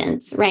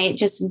sentence, right?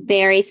 Just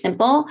very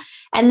simple.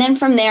 And then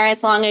from there,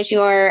 as long as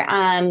you're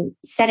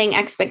setting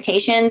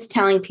expectations,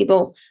 telling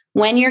people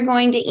when you're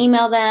going to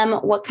email them,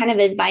 what kind of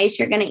advice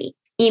you're going to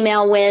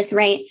email with,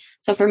 right?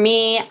 So for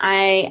me,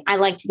 I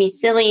like to be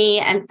silly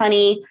and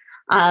funny,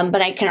 but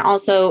I can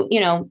also,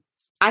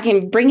 I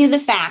can bring you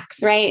the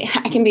facts, right?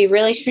 I can be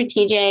really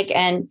strategic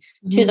and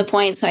to the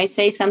point. So I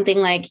say something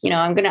like,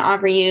 I'm going to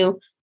offer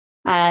you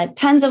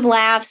tons of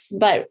laughs,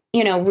 but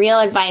real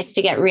advice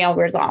to get real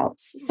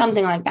results,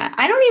 something like that.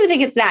 I don't even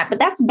think it's that, but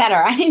that's better.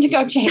 I need to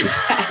go change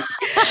that.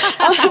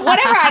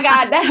 Whatever I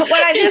got,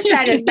 what I just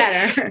said is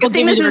better. Well, I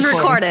think this is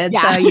recorded,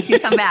 so you can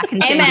come back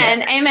and change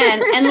it.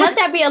 Amen. And let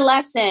that be a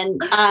lesson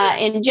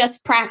in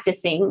just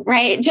practicing,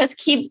 right? Just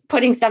keep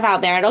putting stuff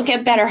out there. It'll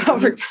get better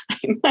over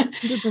time.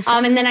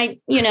 And then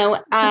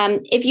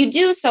if you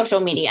do social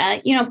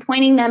media,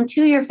 pointing them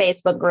to your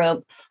Facebook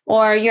group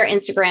or your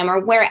Instagram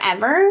or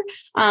wherever,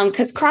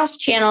 because cross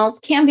channels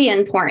can be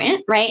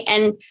important, right?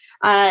 And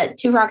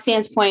to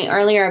Roxanne's point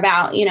earlier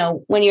about,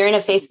 when you're in a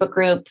Facebook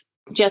group,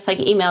 just like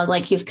emailed,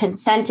 like you've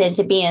consented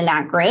to be in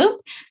that group.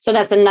 So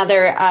that's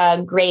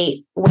another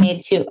great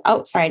way to,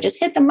 I just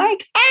hit the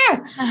mic.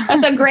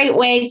 That's a great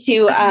way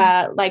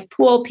to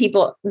pull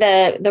people,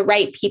 the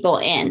right people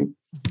in.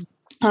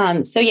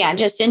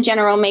 Just in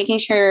general, making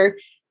sure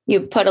you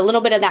put a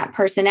little bit of that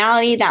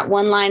personality, that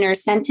one-liner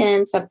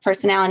sentence of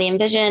personality and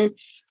vision,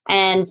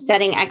 and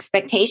setting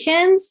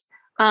expectations.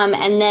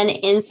 And then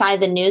inside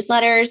the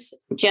newsletters,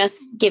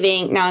 just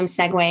giving, now I'm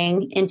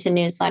segueing into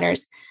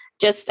newsletters,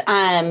 just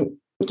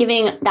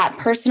giving that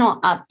personal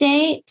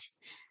update.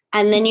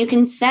 And then you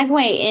can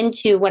segue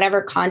into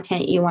whatever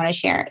content you want to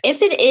share.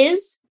 If it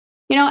is,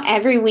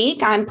 every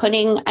week I'm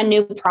putting a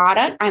new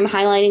product, I'm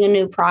highlighting a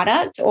new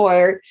product,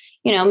 or,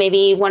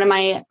 maybe one of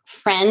my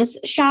friends'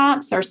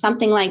 shops or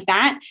something like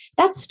that,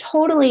 that's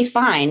totally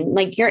fine.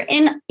 Like you're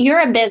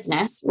a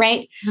business,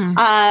 right?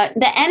 Mm-hmm.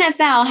 The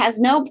NFL has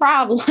no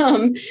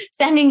problem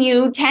sending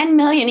you 10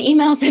 million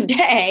emails a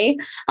day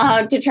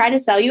to try to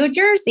sell you a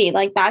jersey.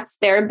 Like that's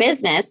their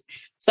business.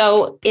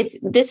 So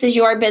this is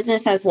your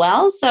business as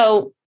well.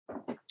 So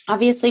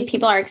obviously,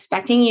 people are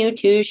expecting you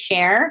to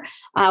share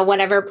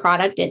whatever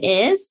product it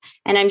is.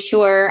 And I'm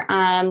sure,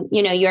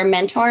 your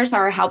mentors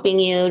are helping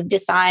you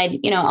decide,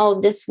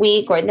 this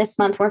week or this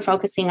month we're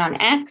focusing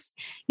on X.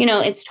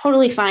 It's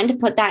totally fine to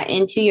put that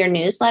into your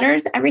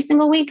newsletters every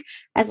single week,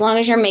 as long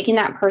as you're making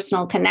that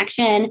personal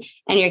connection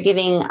and you're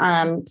giving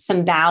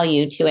some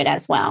value to it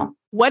as well.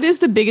 What is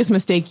the biggest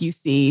mistake you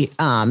see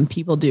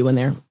people do when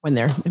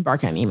they're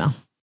embarking on email?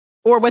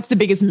 Or what's the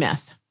biggest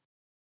myth?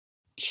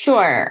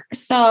 Sure.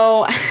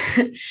 So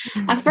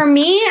for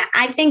me,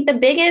 I think the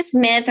biggest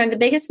myth or the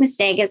biggest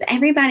mistake is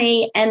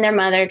everybody and their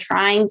mother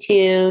trying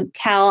to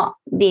tell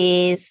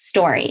these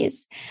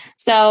stories.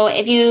 So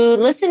if you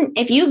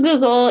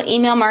Google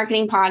email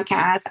marketing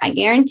podcast, I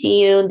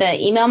guarantee you the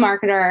email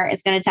marketer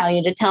is going to tell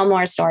you to tell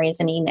more stories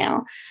in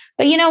email.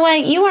 But you know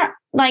what?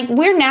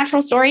 We're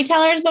natural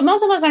storytellers, but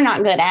most of us are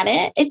not good at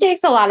it. It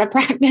takes a lot of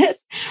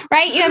practice,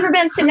 right? You ever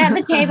been sitting at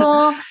the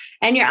table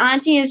and your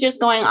auntie is just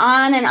going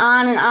on and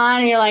on and on,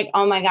 and you're like,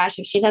 oh my gosh,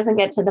 if she doesn't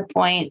get to the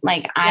point,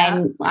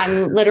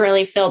 I'm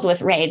literally filled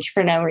with rage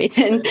for no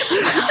reason.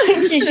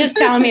 She's just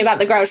telling me about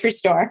the grocery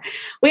store.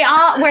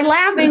 We're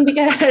laughing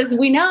because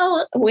we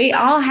know we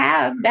all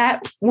have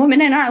that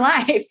woman in our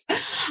life.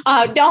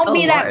 Don't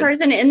be that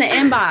person in the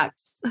inbox.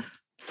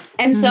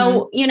 And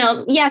so,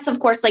 yes,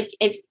 of course,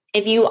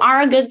 if you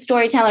are a good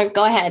storyteller,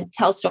 go ahead,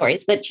 tell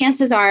stories. But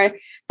chances are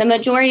the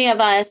majority of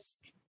us,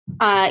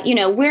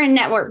 we're in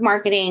network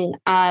marketing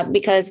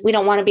because we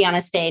don't want to be on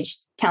a stage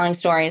telling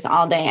stories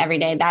all day, every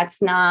day.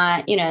 That's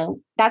not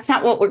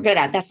what we're good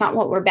at. That's not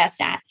what we're best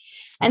at.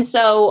 And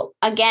so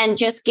again,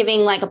 just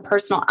giving a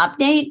personal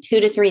update, 2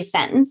 to 3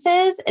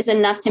 sentences is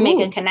enough to make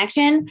a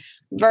connection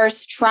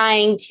versus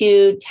trying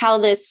to tell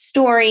this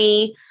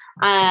story,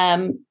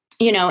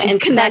 and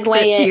connect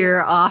it to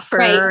your offer,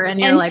 right? And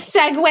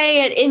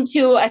segue it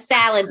into a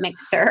salad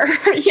mixer,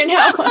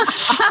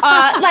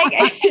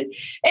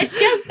 it's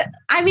just,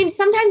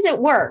 sometimes it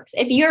works.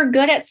 If you're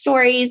good at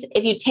stories,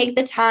 if you take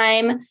the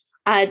time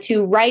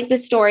to write the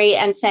story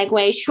and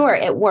segue, sure,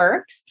 it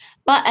works.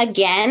 But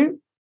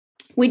again,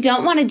 we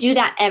don't want to do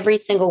that every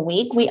single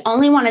week. We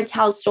only want to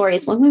tell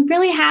stories when we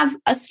really have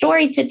a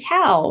story to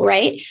tell,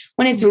 right?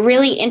 When it's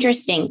really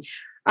interesting.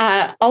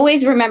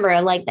 Always remember,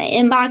 the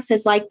inbox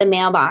is like the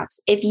mailbox.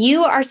 If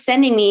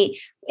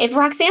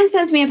Roxanne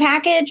sends me a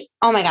package,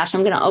 oh my gosh,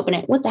 I'm going to open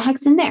it. What the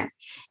heck's in there?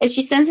 If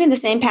she sends me the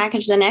same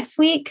package the next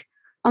week,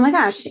 oh my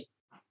gosh,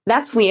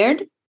 that's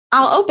weird.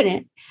 I'll open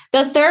it.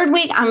 The third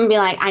week, I'm going to be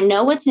like, I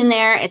know what's in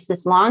there. It's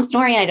this long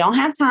story I don't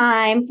have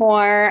time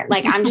for.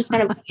 I'm just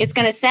going to, it's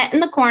going to sit in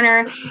the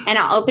corner and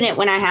I'll open it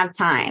when I have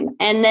time.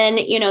 And then,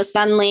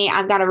 suddenly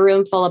I've got a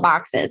room full of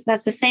boxes.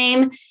 That's the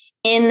same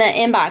in the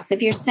inbox.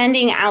 If you're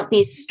sending out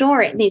these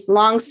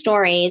long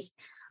stories,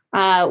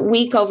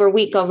 week over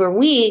week over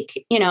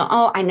week,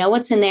 I know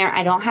what's in there.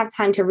 I don't have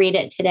time to read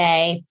it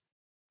today.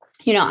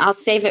 I'll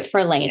save it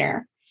for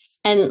later,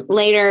 and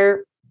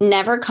later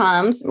never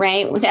comes,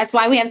 right? That's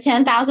why we have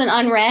 10,000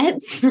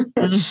 unreads.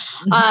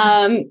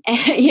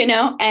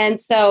 And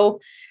so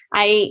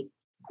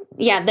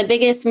the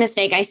biggest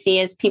mistake I see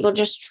is people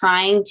just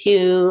trying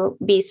to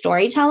be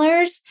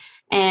storytellers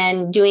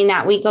and doing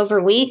that week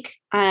over week.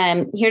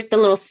 Here's the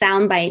little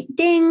soundbite.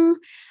 Ding.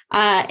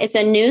 It's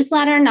a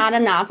newsletter, not a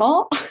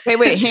novel.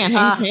 Wait, hang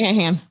on.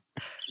 Hang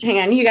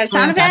on. You got a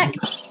sound effect?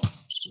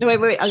 No,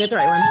 wait. I'll get the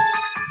right one.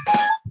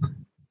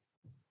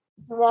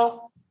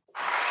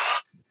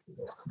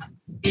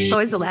 It's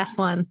always the last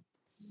one.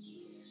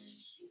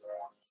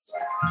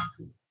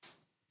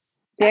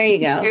 There you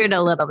go. Heard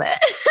a little bit.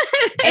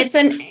 It's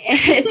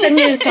a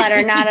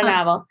newsletter, not a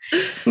novel.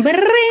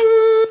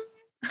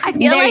 I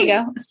feel there like you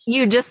go.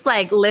 You just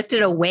like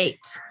lifted a weight.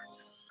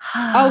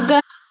 Oh,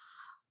 good.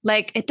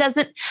 Like I don't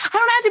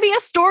have to be a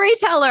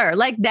storyteller.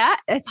 Like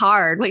that is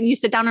hard when you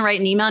sit down and write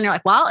an email and you're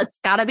like, well, it's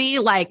gotta be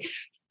like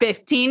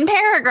 15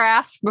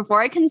 paragraphs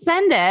before I can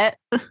send it.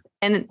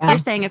 And you're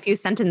saying a few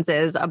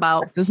sentences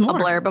about a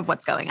blurb of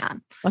what's going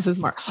on. Less is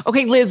more.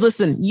 Okay, Liz,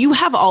 listen, you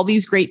have all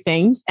these great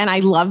things and I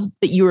love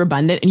that you are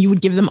abundant and you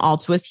would give them all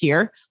to us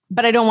here,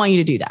 but I don't want you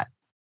to do that.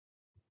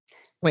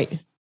 Wait.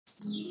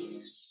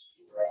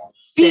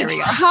 There we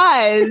go.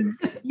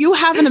 Because you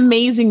have an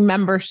amazing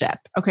membership.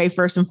 Okay,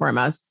 first and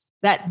foremost,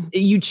 that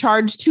you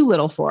charge too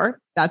little for.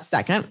 That's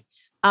second.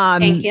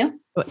 Thank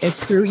you. It's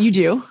true. You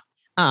do.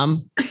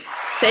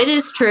 It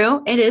is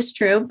true. It is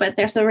true, but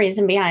there's a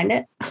reason behind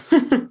it.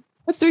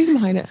 What's the reason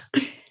behind it?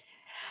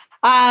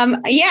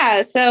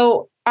 Yeah.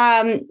 So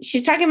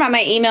she's talking about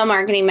my email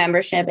marketing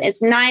membership.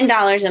 It's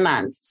 $9 a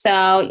month.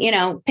 So,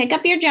 pick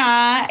up your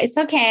jaw. It's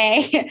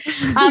okay.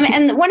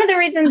 And one of the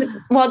reasons,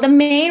 the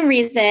main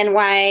reason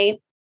why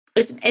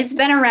it's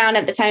been around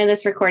at the time of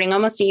this recording,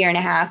 almost a year and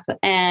a half,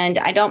 and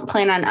I don't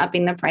plan on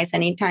upping the price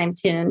anytime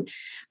soon.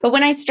 But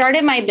when I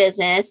started my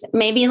business,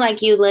 maybe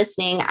like you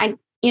listening, I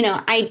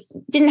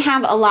didn't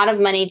have a lot of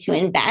money to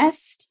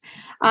invest.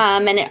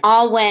 And it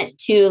all went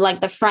to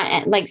like the front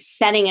end, like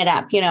setting it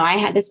up. I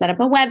had to set up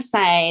a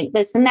website,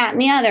 this and that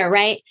and the other.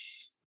 Right.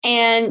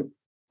 And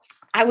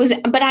I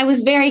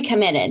was very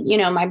committed.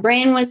 My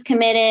brain was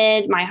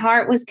committed. My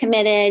heart was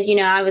committed.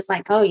 I was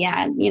like, oh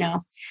yeah,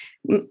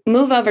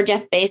 move over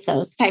Jeff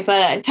Bezos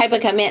type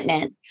of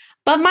commitment.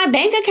 But my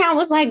bank account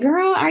was like,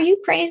 girl, are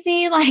you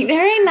crazy? Like,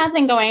 there ain't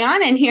nothing going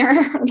on in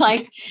here.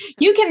 Like,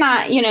 you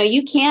cannot,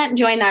 you can't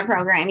join that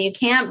program. You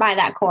can't buy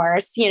that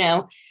course,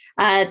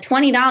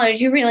 $20,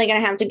 you're really going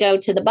to have to go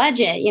to the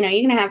budget. You're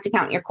going to have to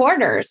count your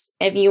quarters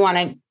if you want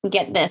to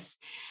get this.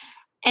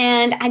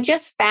 And I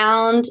just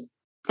found,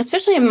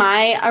 especially in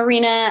my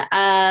arena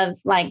of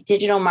like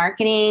digital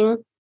marketing,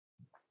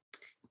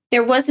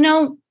 there was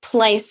no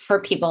place for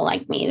people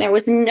like me. There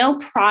was no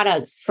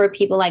products for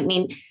people like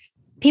me.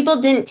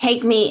 People didn't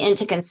take me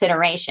into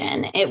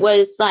consideration. It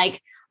was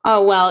like,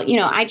 oh, well,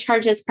 I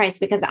charge this price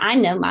because I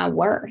know my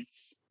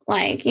worth.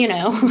 Like,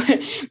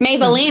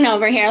 Maybelline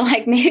over here,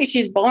 like maybe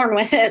she's born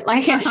with it.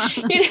 Like,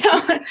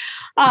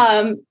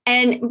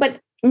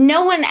 but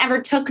no one ever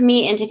took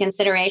me into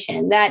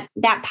consideration, that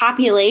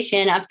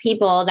population of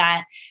people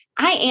that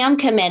I am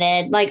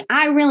committed. Like,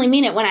 I really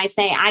mean it when I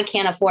say I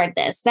can't afford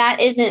this. That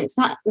isn't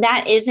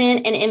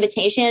an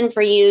invitation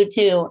for you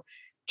to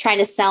try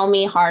to sell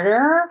me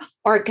harder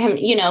or,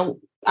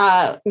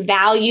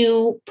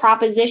 value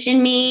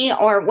proposition me,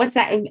 or what's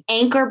that,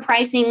 anchor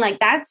pricing. Like,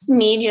 that's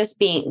me just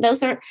being,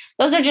 those are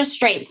just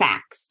straight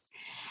facts.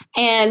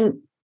 And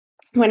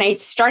when I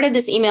started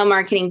this email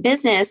marketing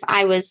business,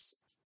 I was,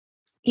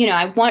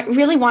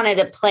 really wanted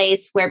a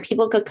place where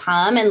people could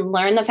come and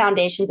learn the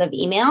foundations of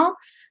email.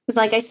 Because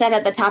like I said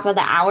at the top of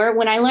the hour,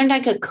 when I learned I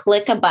could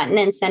click a button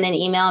and send an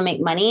email and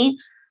make money,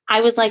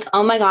 I was like,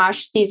 oh my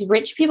gosh, these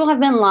rich people have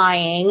been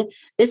lying.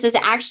 This is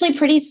actually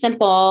pretty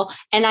simple.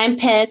 And I'm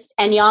pissed.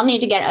 And y'all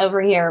need to get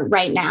over here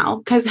right now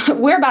because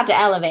we're about to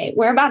elevate.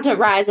 We're about to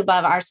rise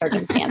above our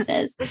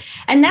circumstances.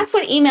 And that's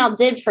what email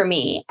did for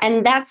me.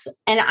 And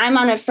I'm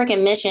on a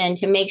freaking mission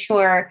to make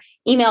sure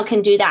email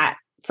can do that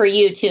for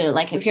you too.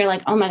 Like, if you're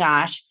like, oh my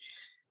gosh,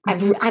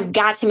 I've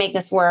got to make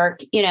this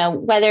work,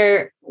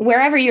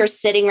 wherever you're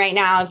sitting right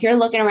now, if you're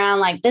looking around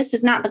like, this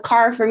is not the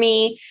car for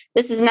me,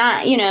 this is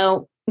not,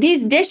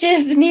 these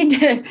dishes need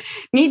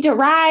to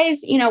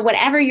rise,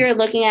 whatever you're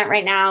looking at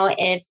right now.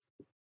 If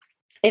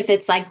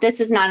it's like, this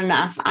is not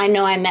enough, I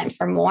know I'm meant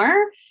for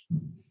more.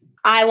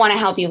 I want to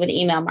help you with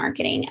email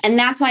marketing. And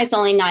that's why it's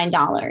only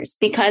 $9,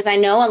 because I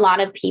know a lot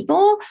of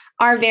people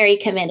are very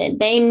committed.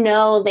 They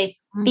know, they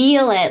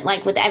feel it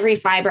like with every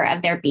fiber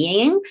of their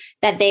being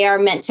that they are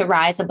meant to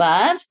rise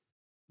above.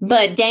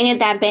 But dang it,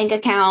 that bank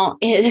account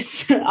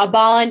is a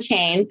ball and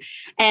chain.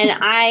 And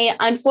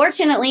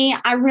unfortunately,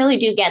 I really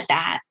do get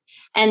that.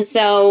 And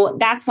so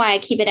that's why I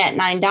keep it at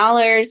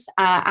 $9.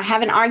 I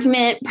have an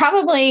argument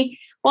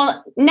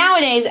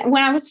nowadays,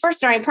 when I was first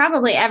starting,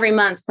 probably every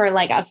month for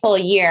like a full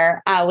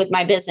year with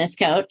my business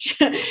coach.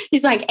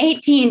 He's like,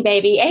 18,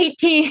 baby,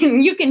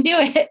 18, you can do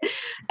it.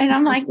 And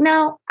I'm like,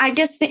 no, I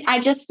just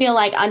feel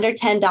like under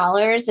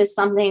 $10 is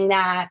something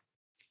that,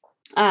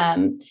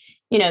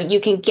 you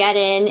can get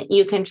in,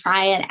 you can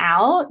try it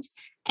out.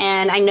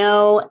 And I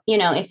know,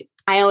 if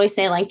I always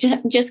say like,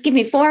 just give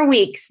me 4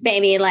 weeks,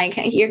 baby. Like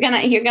I'm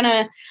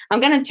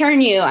going to turn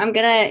you, I'm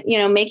going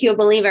to, make you a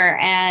believer.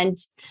 And,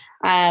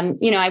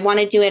 I want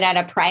to do it at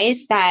a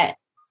price that,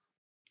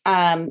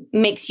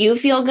 makes you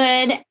feel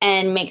good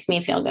and makes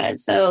me feel good.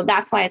 So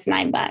that's why it's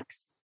 $9.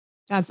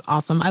 That's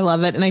awesome. I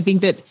love it. And I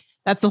think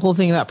that's the whole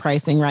thing about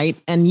pricing, right?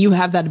 And you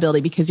have that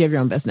ability because you have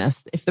your own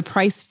business. If the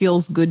price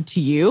feels good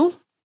to you,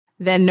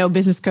 then no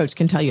business coach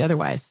can tell you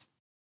otherwise.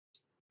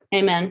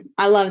 Amen.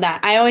 I love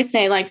that. I always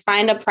say, like,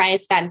 find a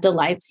price that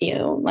delights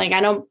you. Like,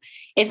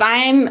 if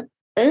I'm,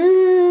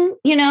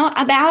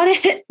 about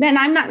it, then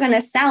I'm not going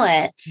to sell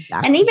it.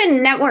 Exactly. And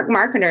even network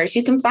marketers,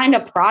 you can find a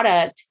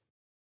product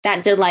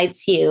that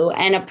delights you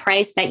and a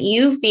price that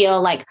you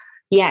feel like,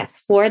 yes,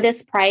 for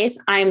this price,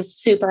 I'm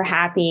super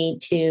happy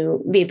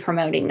to be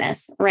promoting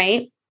this,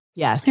 right?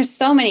 Yes. There's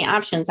so many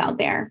options out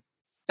there.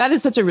 That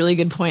is such a really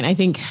good point. I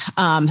think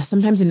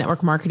sometimes in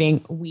network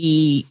marketing,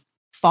 we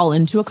fall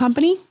into a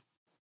company.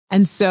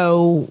 And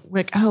so we're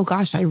like, oh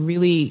gosh, I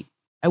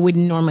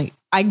wouldn't normally,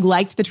 I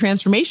liked the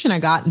transformation I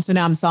got. And so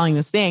now I'm selling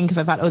this thing because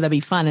I thought, oh, that'd be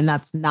fun. And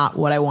that's not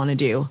what I want to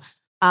do.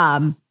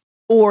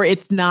 Or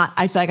it's not,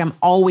 I feel like I'm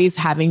always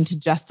having to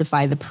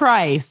justify the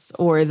price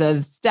or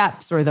the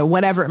steps or the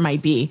whatever it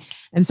might be.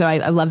 And so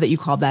I love that you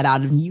called that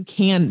out.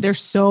 And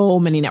there's so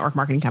many network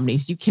marketing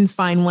companies. You can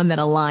find one that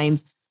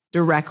aligns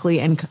directly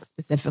and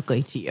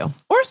specifically to you,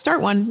 or start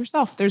one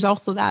yourself. There's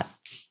also that.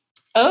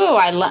 Oh,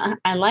 I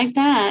like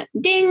that.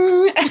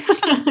 Ding.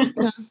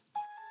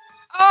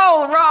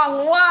 Oh,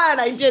 wrong one.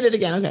 I did it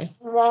again. Okay.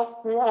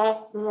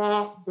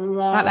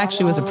 That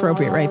actually was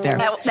appropriate right there.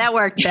 That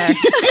worked there.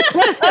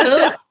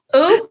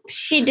 Oops,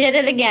 she did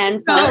it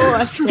again.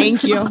 Oh,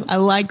 thank you. I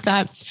like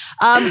that.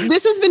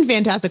 This has been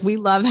fantastic. We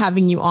love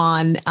having you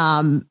on.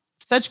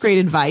 Such great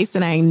advice.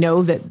 And I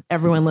know that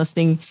everyone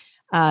listening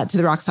to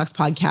the Rox Talks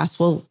podcast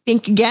will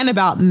think again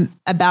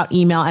about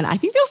email. And I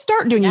think they'll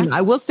start doing email.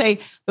 I will say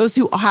those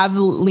who have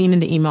leaned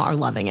into email are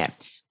loving it.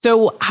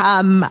 So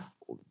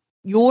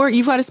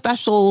you've got a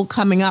special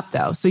coming up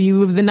though. So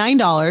you have the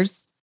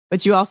 $9,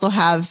 but you also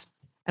have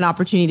an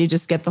opportunity to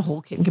just get the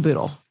whole kit and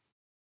caboodle.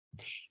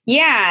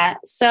 Yeah.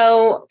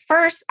 So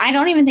first, I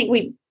don't even think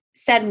we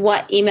said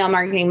what email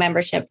marketing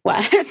membership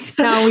was.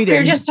 No, we didn't. We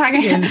were just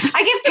talking.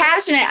 I get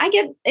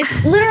passionate.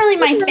 It's literally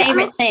my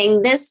favorite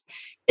thing. This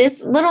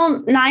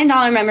little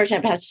 $9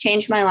 membership has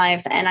changed my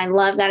life. And I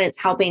love that it's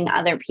helping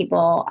other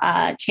people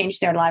change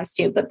their lives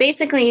too. But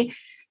basically,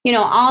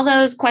 all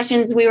those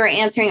questions we were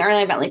answering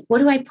earlier about like, what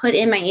do I put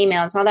in my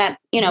emails? All that,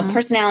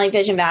 personality,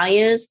 vision,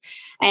 values.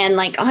 And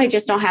like, oh, I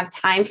just don't have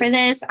time for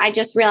this. I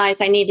just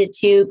realized I needed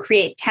to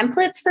create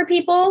templates for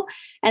people.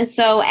 And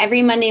so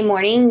every Monday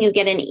morning you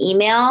get an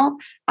email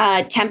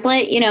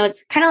template.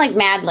 It's kind of like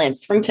Mad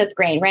Libs from 5th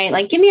grade, right?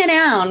 Like, give me a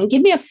noun,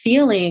 give me a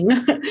feeling,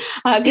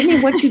 give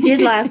me what you did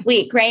last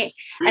week, right?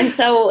 And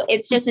so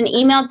it's just an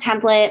email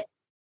template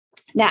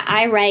that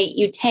I write,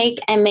 you take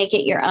and make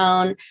it your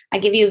own. I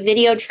give you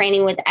video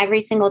training with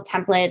every single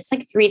template. It's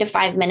like 3 to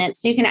 5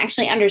 minutes. So you can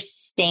actually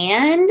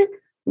understand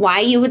why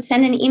you would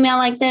send an email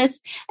like this.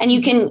 And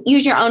you can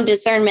use your own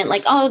discernment,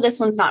 like, oh, this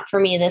one's not for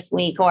me this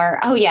week, or,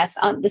 oh yes,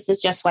 this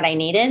is just what I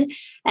needed.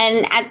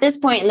 And at this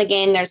point in the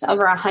game, there's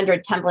over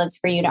 100 templates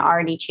for you to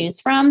already choose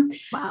from.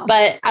 Wow.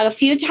 But a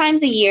few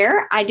times a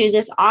year, I do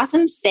this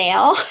awesome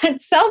sale.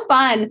 It's so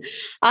fun.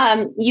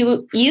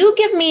 You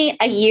give me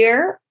a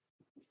year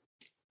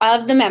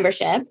of the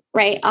membership,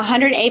 right?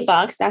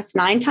 $108. That's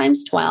 9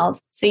 times 12.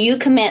 So you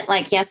commit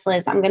like, yes,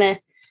 Liz, I'm going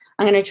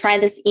to try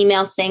this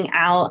email thing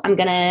out. I'm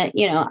going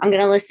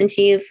to listen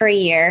to you for a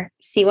year,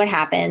 see what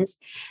happens.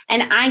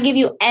 And I give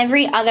you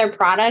every other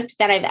product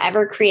that I've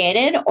ever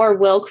created or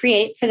will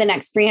create for the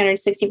next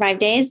 365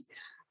 days,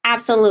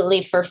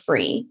 absolutely for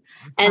free.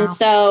 Wow. And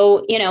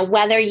so,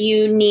 whether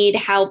you need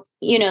help,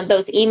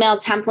 those email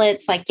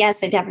templates, like, yes,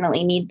 I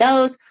definitely need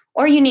those.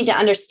 Or you need to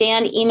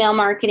understand email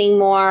marketing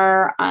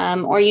more,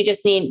 or you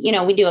just need,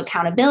 we do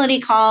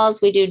accountability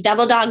calls, we do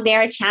double dog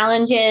dare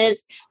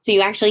challenges. So you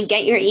actually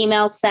get your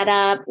email set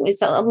up.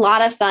 It's a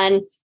lot of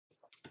fun.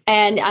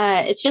 And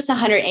it's just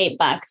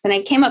 $108. And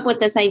I came up with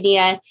this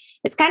idea.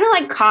 It's kind of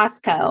like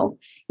Costco.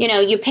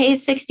 You pay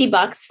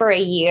 $60 for a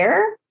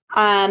year.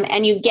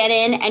 And you get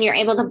in and you're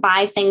able to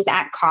buy things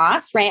at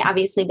cost, right?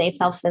 Obviously, they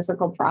sell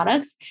physical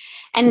products.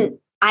 And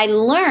I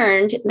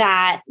learned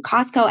that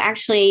Costco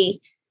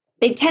actually,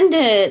 they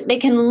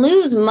can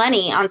lose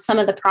money on some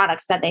of the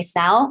products that they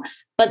sell,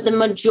 but the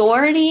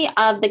majority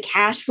of the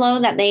cash flow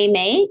that they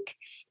make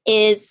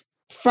is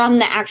from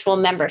the actual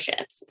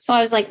memberships. So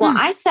I was like, well,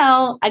 I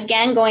sell,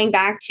 again, going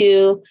back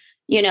to,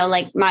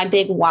 like my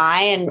big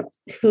why and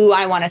who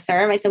I want to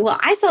serve. I said, well,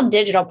 I sell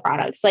digital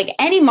products. Like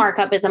any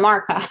markup is a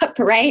markup,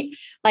 right?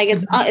 Like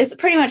it's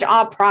pretty much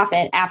all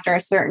profit after a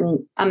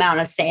certain amount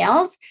of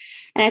sales.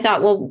 And I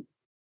thought, well,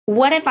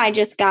 what if I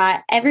just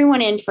got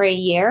everyone in for a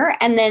year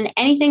and then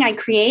anything I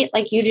create,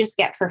 like you just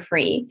get for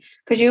free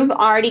because you've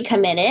already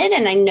committed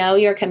and I know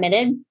you're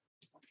committed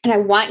and I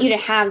want you to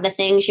have the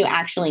things you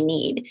actually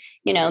need.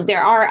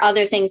 There are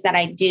other things that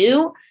I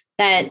do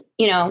that,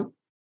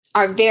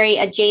 are very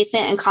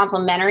adjacent and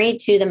complementary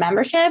to the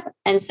membership.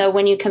 And so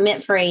when you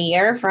commit for a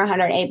year for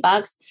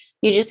 $108,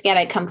 you just get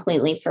it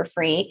completely for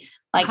free.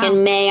 Like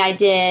in May, I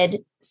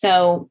did.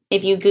 So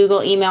if you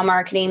Google email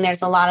marketing,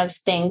 there's a lot of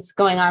things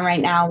going on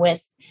right now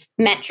with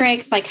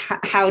metrics, like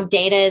how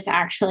data is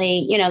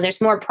actually, there's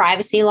more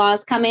privacy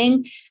laws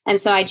coming. And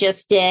so I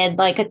just did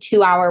like a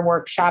 2-hour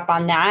workshop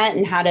on that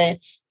and how to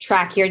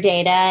track your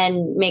data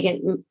and make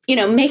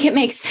it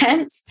make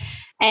sense.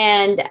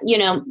 And,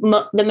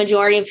 the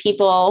majority of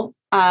people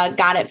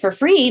got it for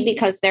free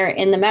because they're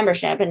in the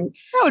membership, and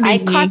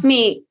it cost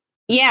me.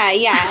 Yeah.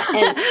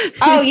 And,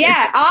 oh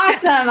yeah.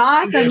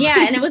 Awesome.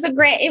 Yeah. And it was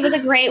a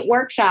great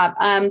workshop.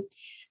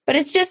 But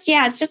it's just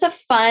a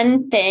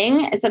fun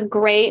thing. It's a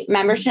great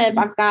membership.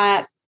 I've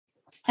got,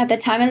 at the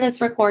time of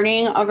this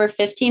recording, over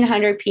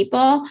 1,500 people.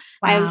 Wow.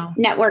 I have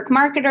network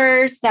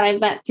marketers that I've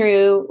met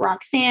through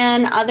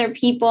Roxanne, other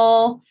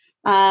people.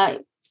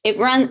 It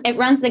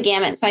runs the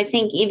gamut. So I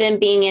think even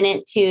being in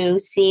it to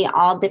see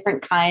all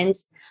different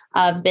kinds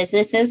of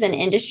businesses and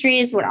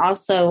industries would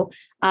also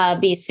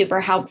be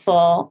super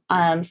helpful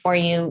for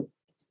you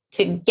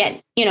to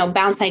get,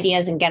 bounce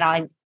ideas and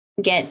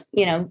get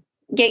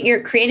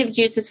your creative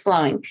juices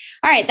flowing.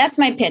 All right, that's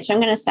my pitch. I'm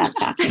going to stop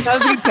talking. That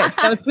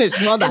was a pitch.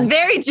 Well done.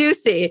 Very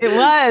juicy. It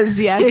was.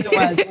 Yes, it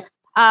was.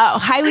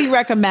 Highly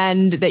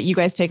recommend that you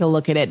guys take a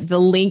look at it. The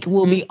link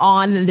will be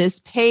on this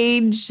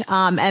page.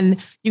 And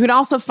you can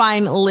also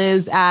find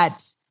Liz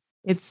at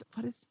it's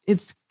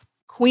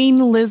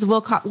Queen Liz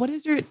Wilcox. What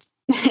is your?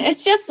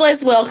 It's just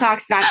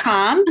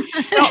LizWilcox.com.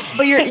 Oh,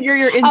 but your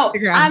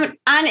Instagram. I'm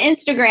on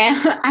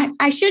Instagram.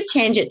 I should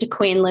change it to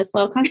Queen Liz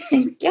Wilcox.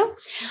 Thank you.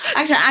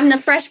 Actually, I'm the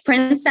Fresh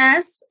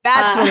Princess.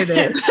 That's what it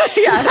is.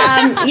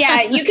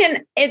 Yeah, you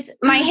can.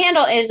 My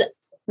handle is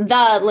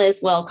the Liz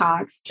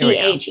Wilcox,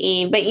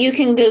 THE. But you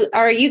can go,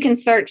 or you can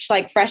search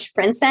like Fresh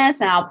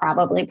Princess, and I'll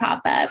probably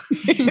pop up.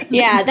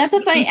 Yeah, that's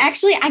a funny.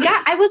 Actually,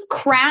 I was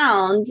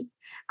crowned.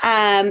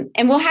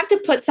 And we'll have to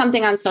put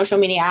something on social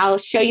media. I'll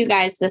show you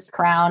guys this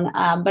crown.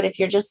 But if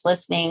you're just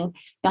listening,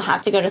 you'll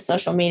have to go to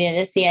social media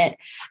to see it.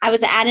 I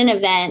was at an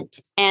event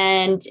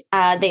and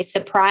they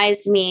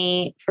surprised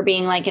me for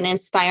being like an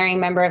inspiring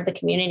member of the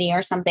community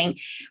or something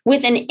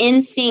with an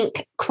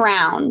NSYNC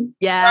crown.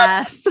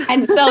 Yes.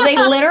 And so they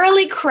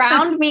literally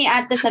crowned me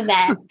at this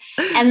event.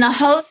 And the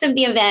host of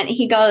the event,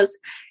 he goes,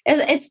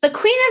 "It's the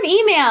queen of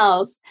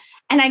emails."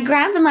 And I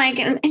grabbed the mic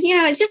and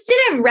it just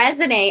didn't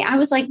resonate. I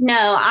was like,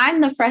 no,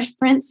 I'm the Fresh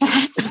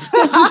Princess.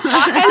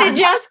 And it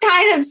just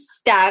kind of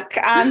stuck.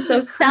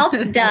 So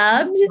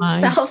self-dubbed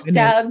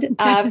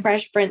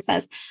Fresh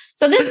Princess.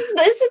 So this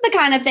is the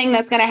kind of thing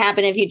that's going to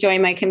happen if you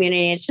join my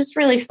community. It's just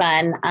really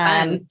fun.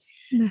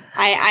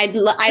 I'd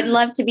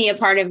love to be a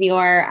part of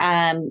your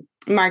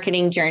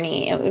marketing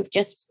journey.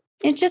 It's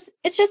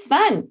just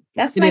fun.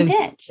 That's my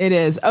pitch. It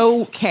is.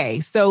 Okay.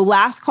 So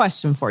last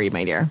question for you,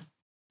 my dear.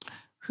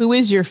 Who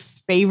is your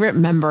favorite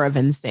member of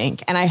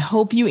NSYNC? And I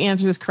hope you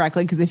answer this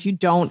correctly, because if you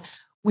don't,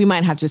 we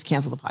might have to just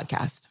cancel the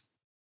podcast.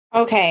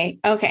 Okay.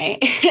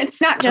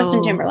 It's not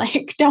Justin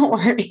Timberlake. Don't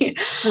worry.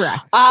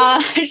 Correct.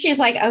 She's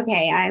like,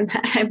 okay,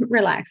 I'm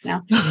relaxed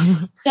now.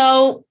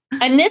 So,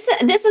 and this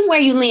is where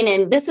you lean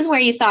in. This is where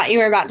you thought you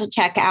were about to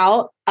check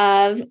out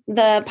of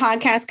the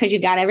podcast because you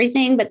got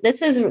everything, but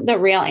this is the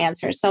real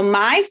answer. So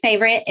my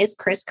favorite is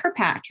Chris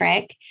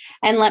Kirkpatrick.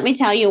 And let me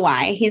tell you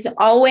why. He's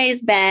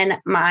always been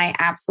my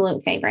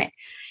absolute favorite.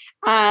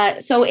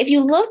 So if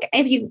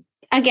you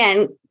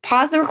again,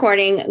 pause the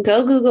recording,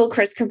 go Google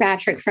Chris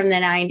Kirkpatrick from the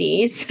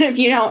 90s. If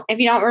you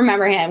don't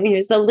remember him, he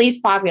was the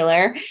least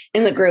popular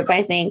in the group,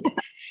 I think.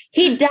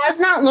 He does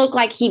not look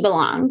like he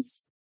belongs.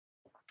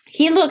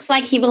 He looks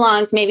like he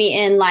belongs maybe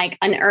in like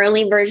an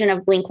early version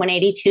of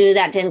Blink-182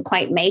 that didn't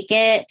quite make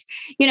it.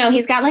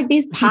 He's got like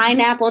these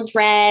pineapple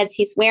dreads.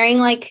 He's wearing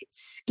like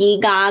ski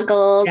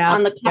goggles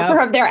on the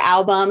cover of their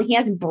album. He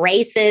has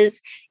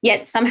braces,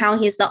 yet somehow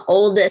he's the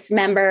oldest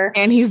member.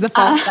 And he's the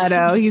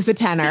falsetto. He's the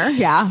tenor.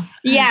 Yeah.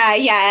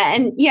 Yeah.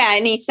 And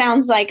he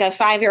sounds like a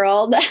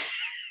 5-year-old.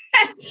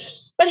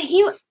 But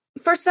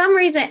for some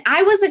reason,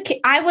 I was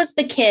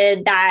the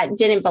kid that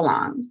didn't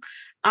belong.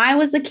 I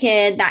was the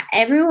kid that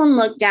everyone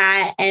looked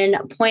at and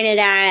pointed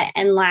at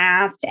and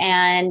laughed.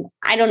 And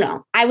I don't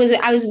know, I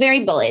was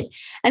very bullied.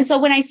 And so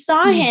when I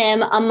saw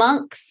him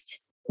amongst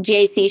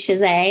JC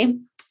Chasez,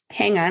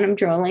 hang on, I'm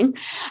drooling.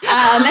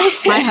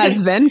 My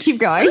husband, keep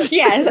going.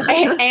 Yes,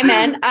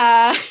 amen.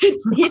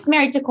 He's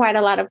married to quite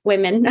a lot of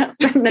women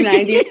from the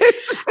 90s.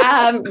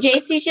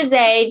 JC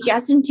Chasez,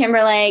 Justin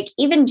Timberlake,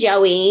 even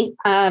Joey.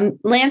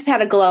 Lance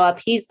had a glow up.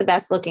 He's the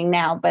best looking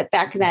now, but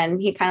back then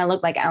he kind of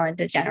looked like Ellen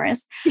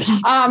DeGeneres.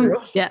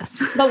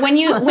 Yes. But when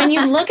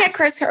you look at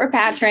Chris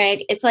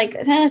Kirkpatrick, it's like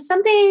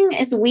something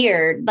is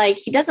weird. Like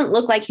he doesn't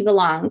look like he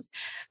belongs.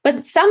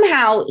 But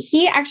somehow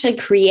he actually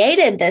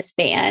created this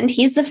band.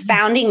 He's the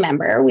founding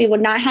member. We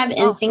would not have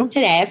NSYNC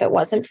today if it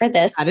wasn't for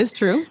this. That is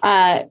true.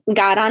 God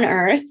on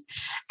earth.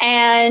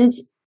 And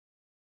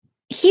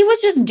he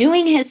was just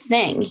doing his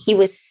thing. He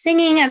was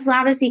singing as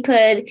loud as he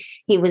could.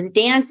 He was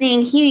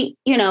dancing. He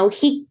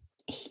was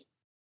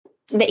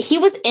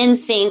in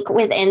sync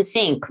with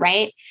NSYNC,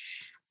 right?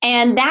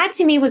 And that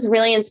to me was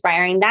really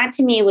inspiring. That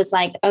to me was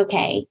like,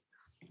 okay,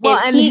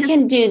 if he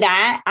can do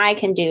that, I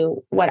can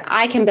do what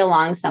I can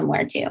belong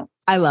somewhere to.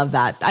 I love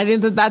that. I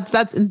think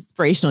that's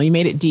inspirational. You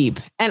made it deep.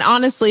 And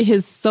honestly,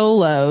 his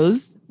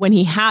solos, when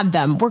he had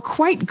them, were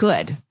quite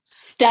good.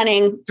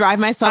 Stunning. Drive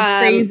Myself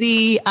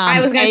Crazy.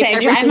 I was going to say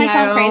Drive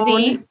Myself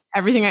Crazy.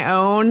 Everything I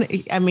Own.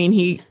 I mean,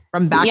 he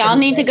from back. Y'all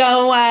need to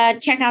go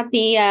check out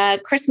the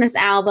Christmas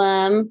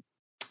album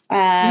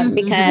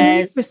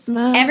because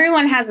Christmas.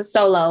 Everyone has a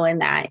solo in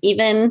that,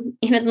 even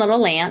little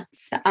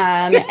Lance.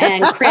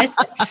 And Chris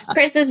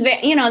is,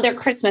 they're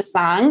Christmas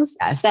songs.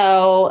 Yes.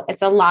 So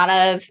it's a lot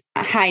of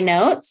high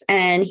notes,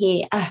 and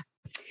he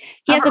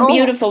has a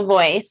beautiful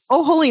voice.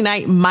 Oh, Holy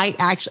Night might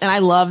actually, and I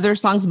love their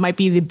songs, might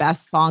be the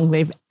best song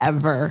they've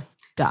ever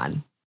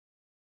done.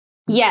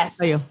 Yes.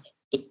 How are you?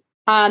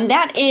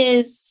 That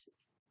is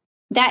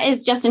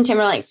Justin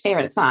Timberlake's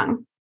favorite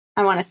song,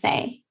 I want to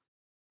say.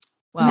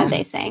 Well, that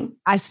they sang.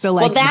 I still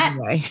like that.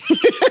 Anyway.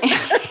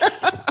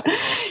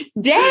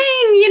 Dang,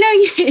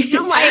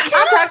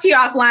 I'll talk to you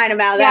offline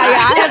about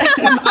that.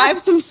 Yeah, I have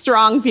some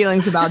strong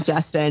feelings about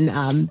Justin,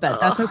 but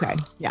that's okay.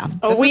 Yeah.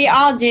 We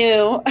all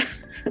do.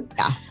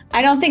 Yeah.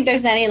 I don't think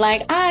there's any he all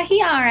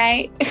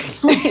right.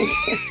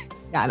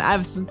 Yeah, and I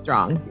have some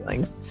strong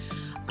feelings.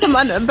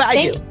 But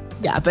I do.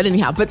 Yeah, but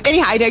anyhow,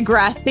 I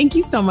digress. Thank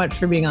you so much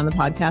for being on the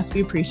podcast.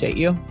 We appreciate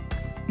you.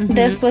 Mm-hmm.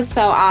 This was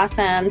so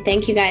awesome.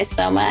 Thank you guys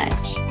so much.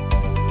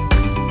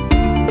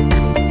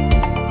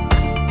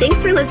 Thanks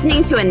for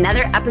listening to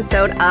another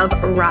episode of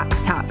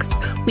Rox Talks.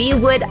 We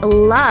would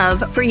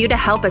love for you to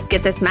help us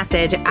get this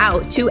message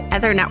out to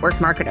other network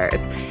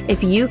marketers.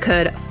 If you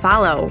could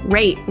follow,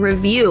 rate,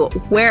 review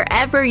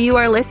wherever you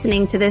are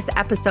listening to this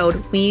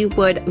episode, we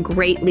would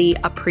greatly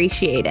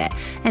appreciate it.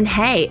 And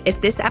hey,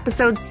 if this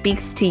episode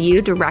speaks to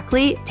you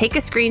directly, take a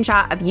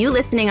screenshot of you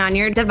listening on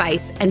your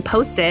device and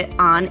post it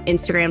on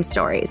Instagram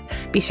stories.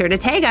 Be sure to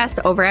tag us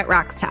over at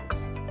Rox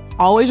Talks.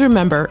 Always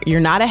remember,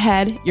 you're not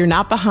ahead, you're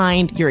not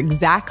behind, you're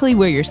exactly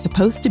where you're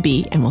supposed to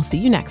be, and we'll see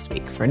you next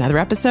week for another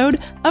episode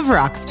of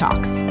Rox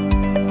Talks.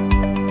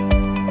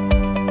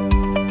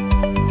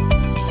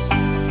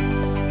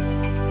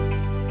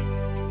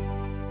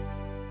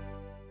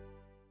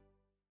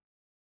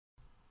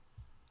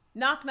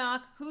 Knock,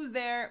 knock. Who's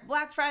there?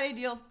 Black Friday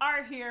deals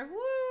are here.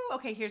 Woo!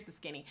 Okay, here's the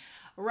skinny.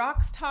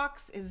 Rox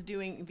Talks is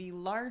doing the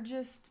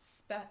largest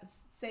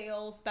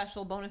sale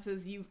special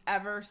bonuses you've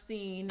ever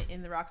seen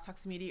in the Rox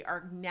Talks community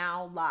are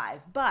now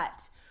live,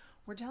 but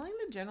we're telling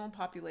the general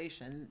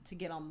population to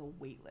get on the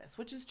wait list,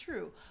 which is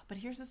true. But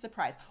here's the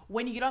surprise.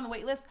 When you get on the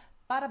wait list,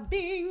 bada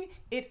bing,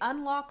 it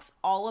unlocks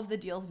all of the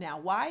deals now.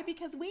 Why?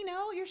 Because we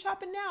know you're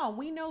shopping now.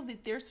 We know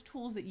that there's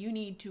tools that you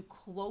need to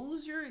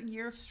close your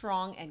year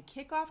strong and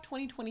kick off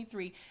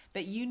 2023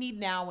 that you need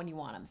now when you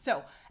want them.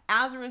 So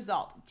as a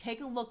result,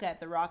 take a look at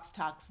the Rox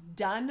Talks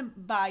done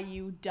by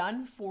you,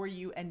 done for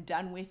you, and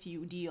done with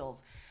you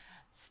deals.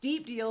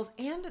 Steep deals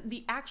and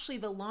the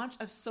launch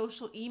of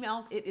social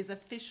emails. It is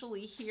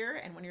officially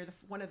here. And when you're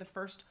one of the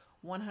first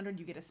 100,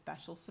 you get a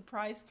special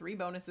surprise, 3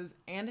 bonuses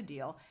and a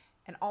deal.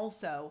 And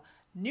also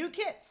new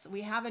kits.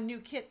 We have a new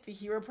kit. The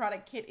Hero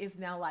Product Kit is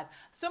now live.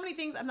 So many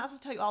things. I'm not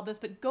supposed to tell you all this,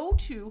 but go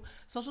to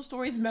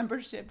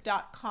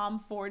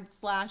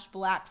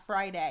socialstoriesmembership.com/Black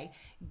Friday.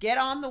 Get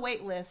on the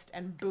wait list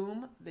and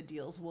boom, the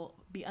deals will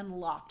be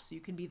unlocked so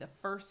you can be the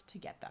first to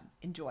get them.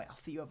 Enjoy. I'll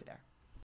see you over there.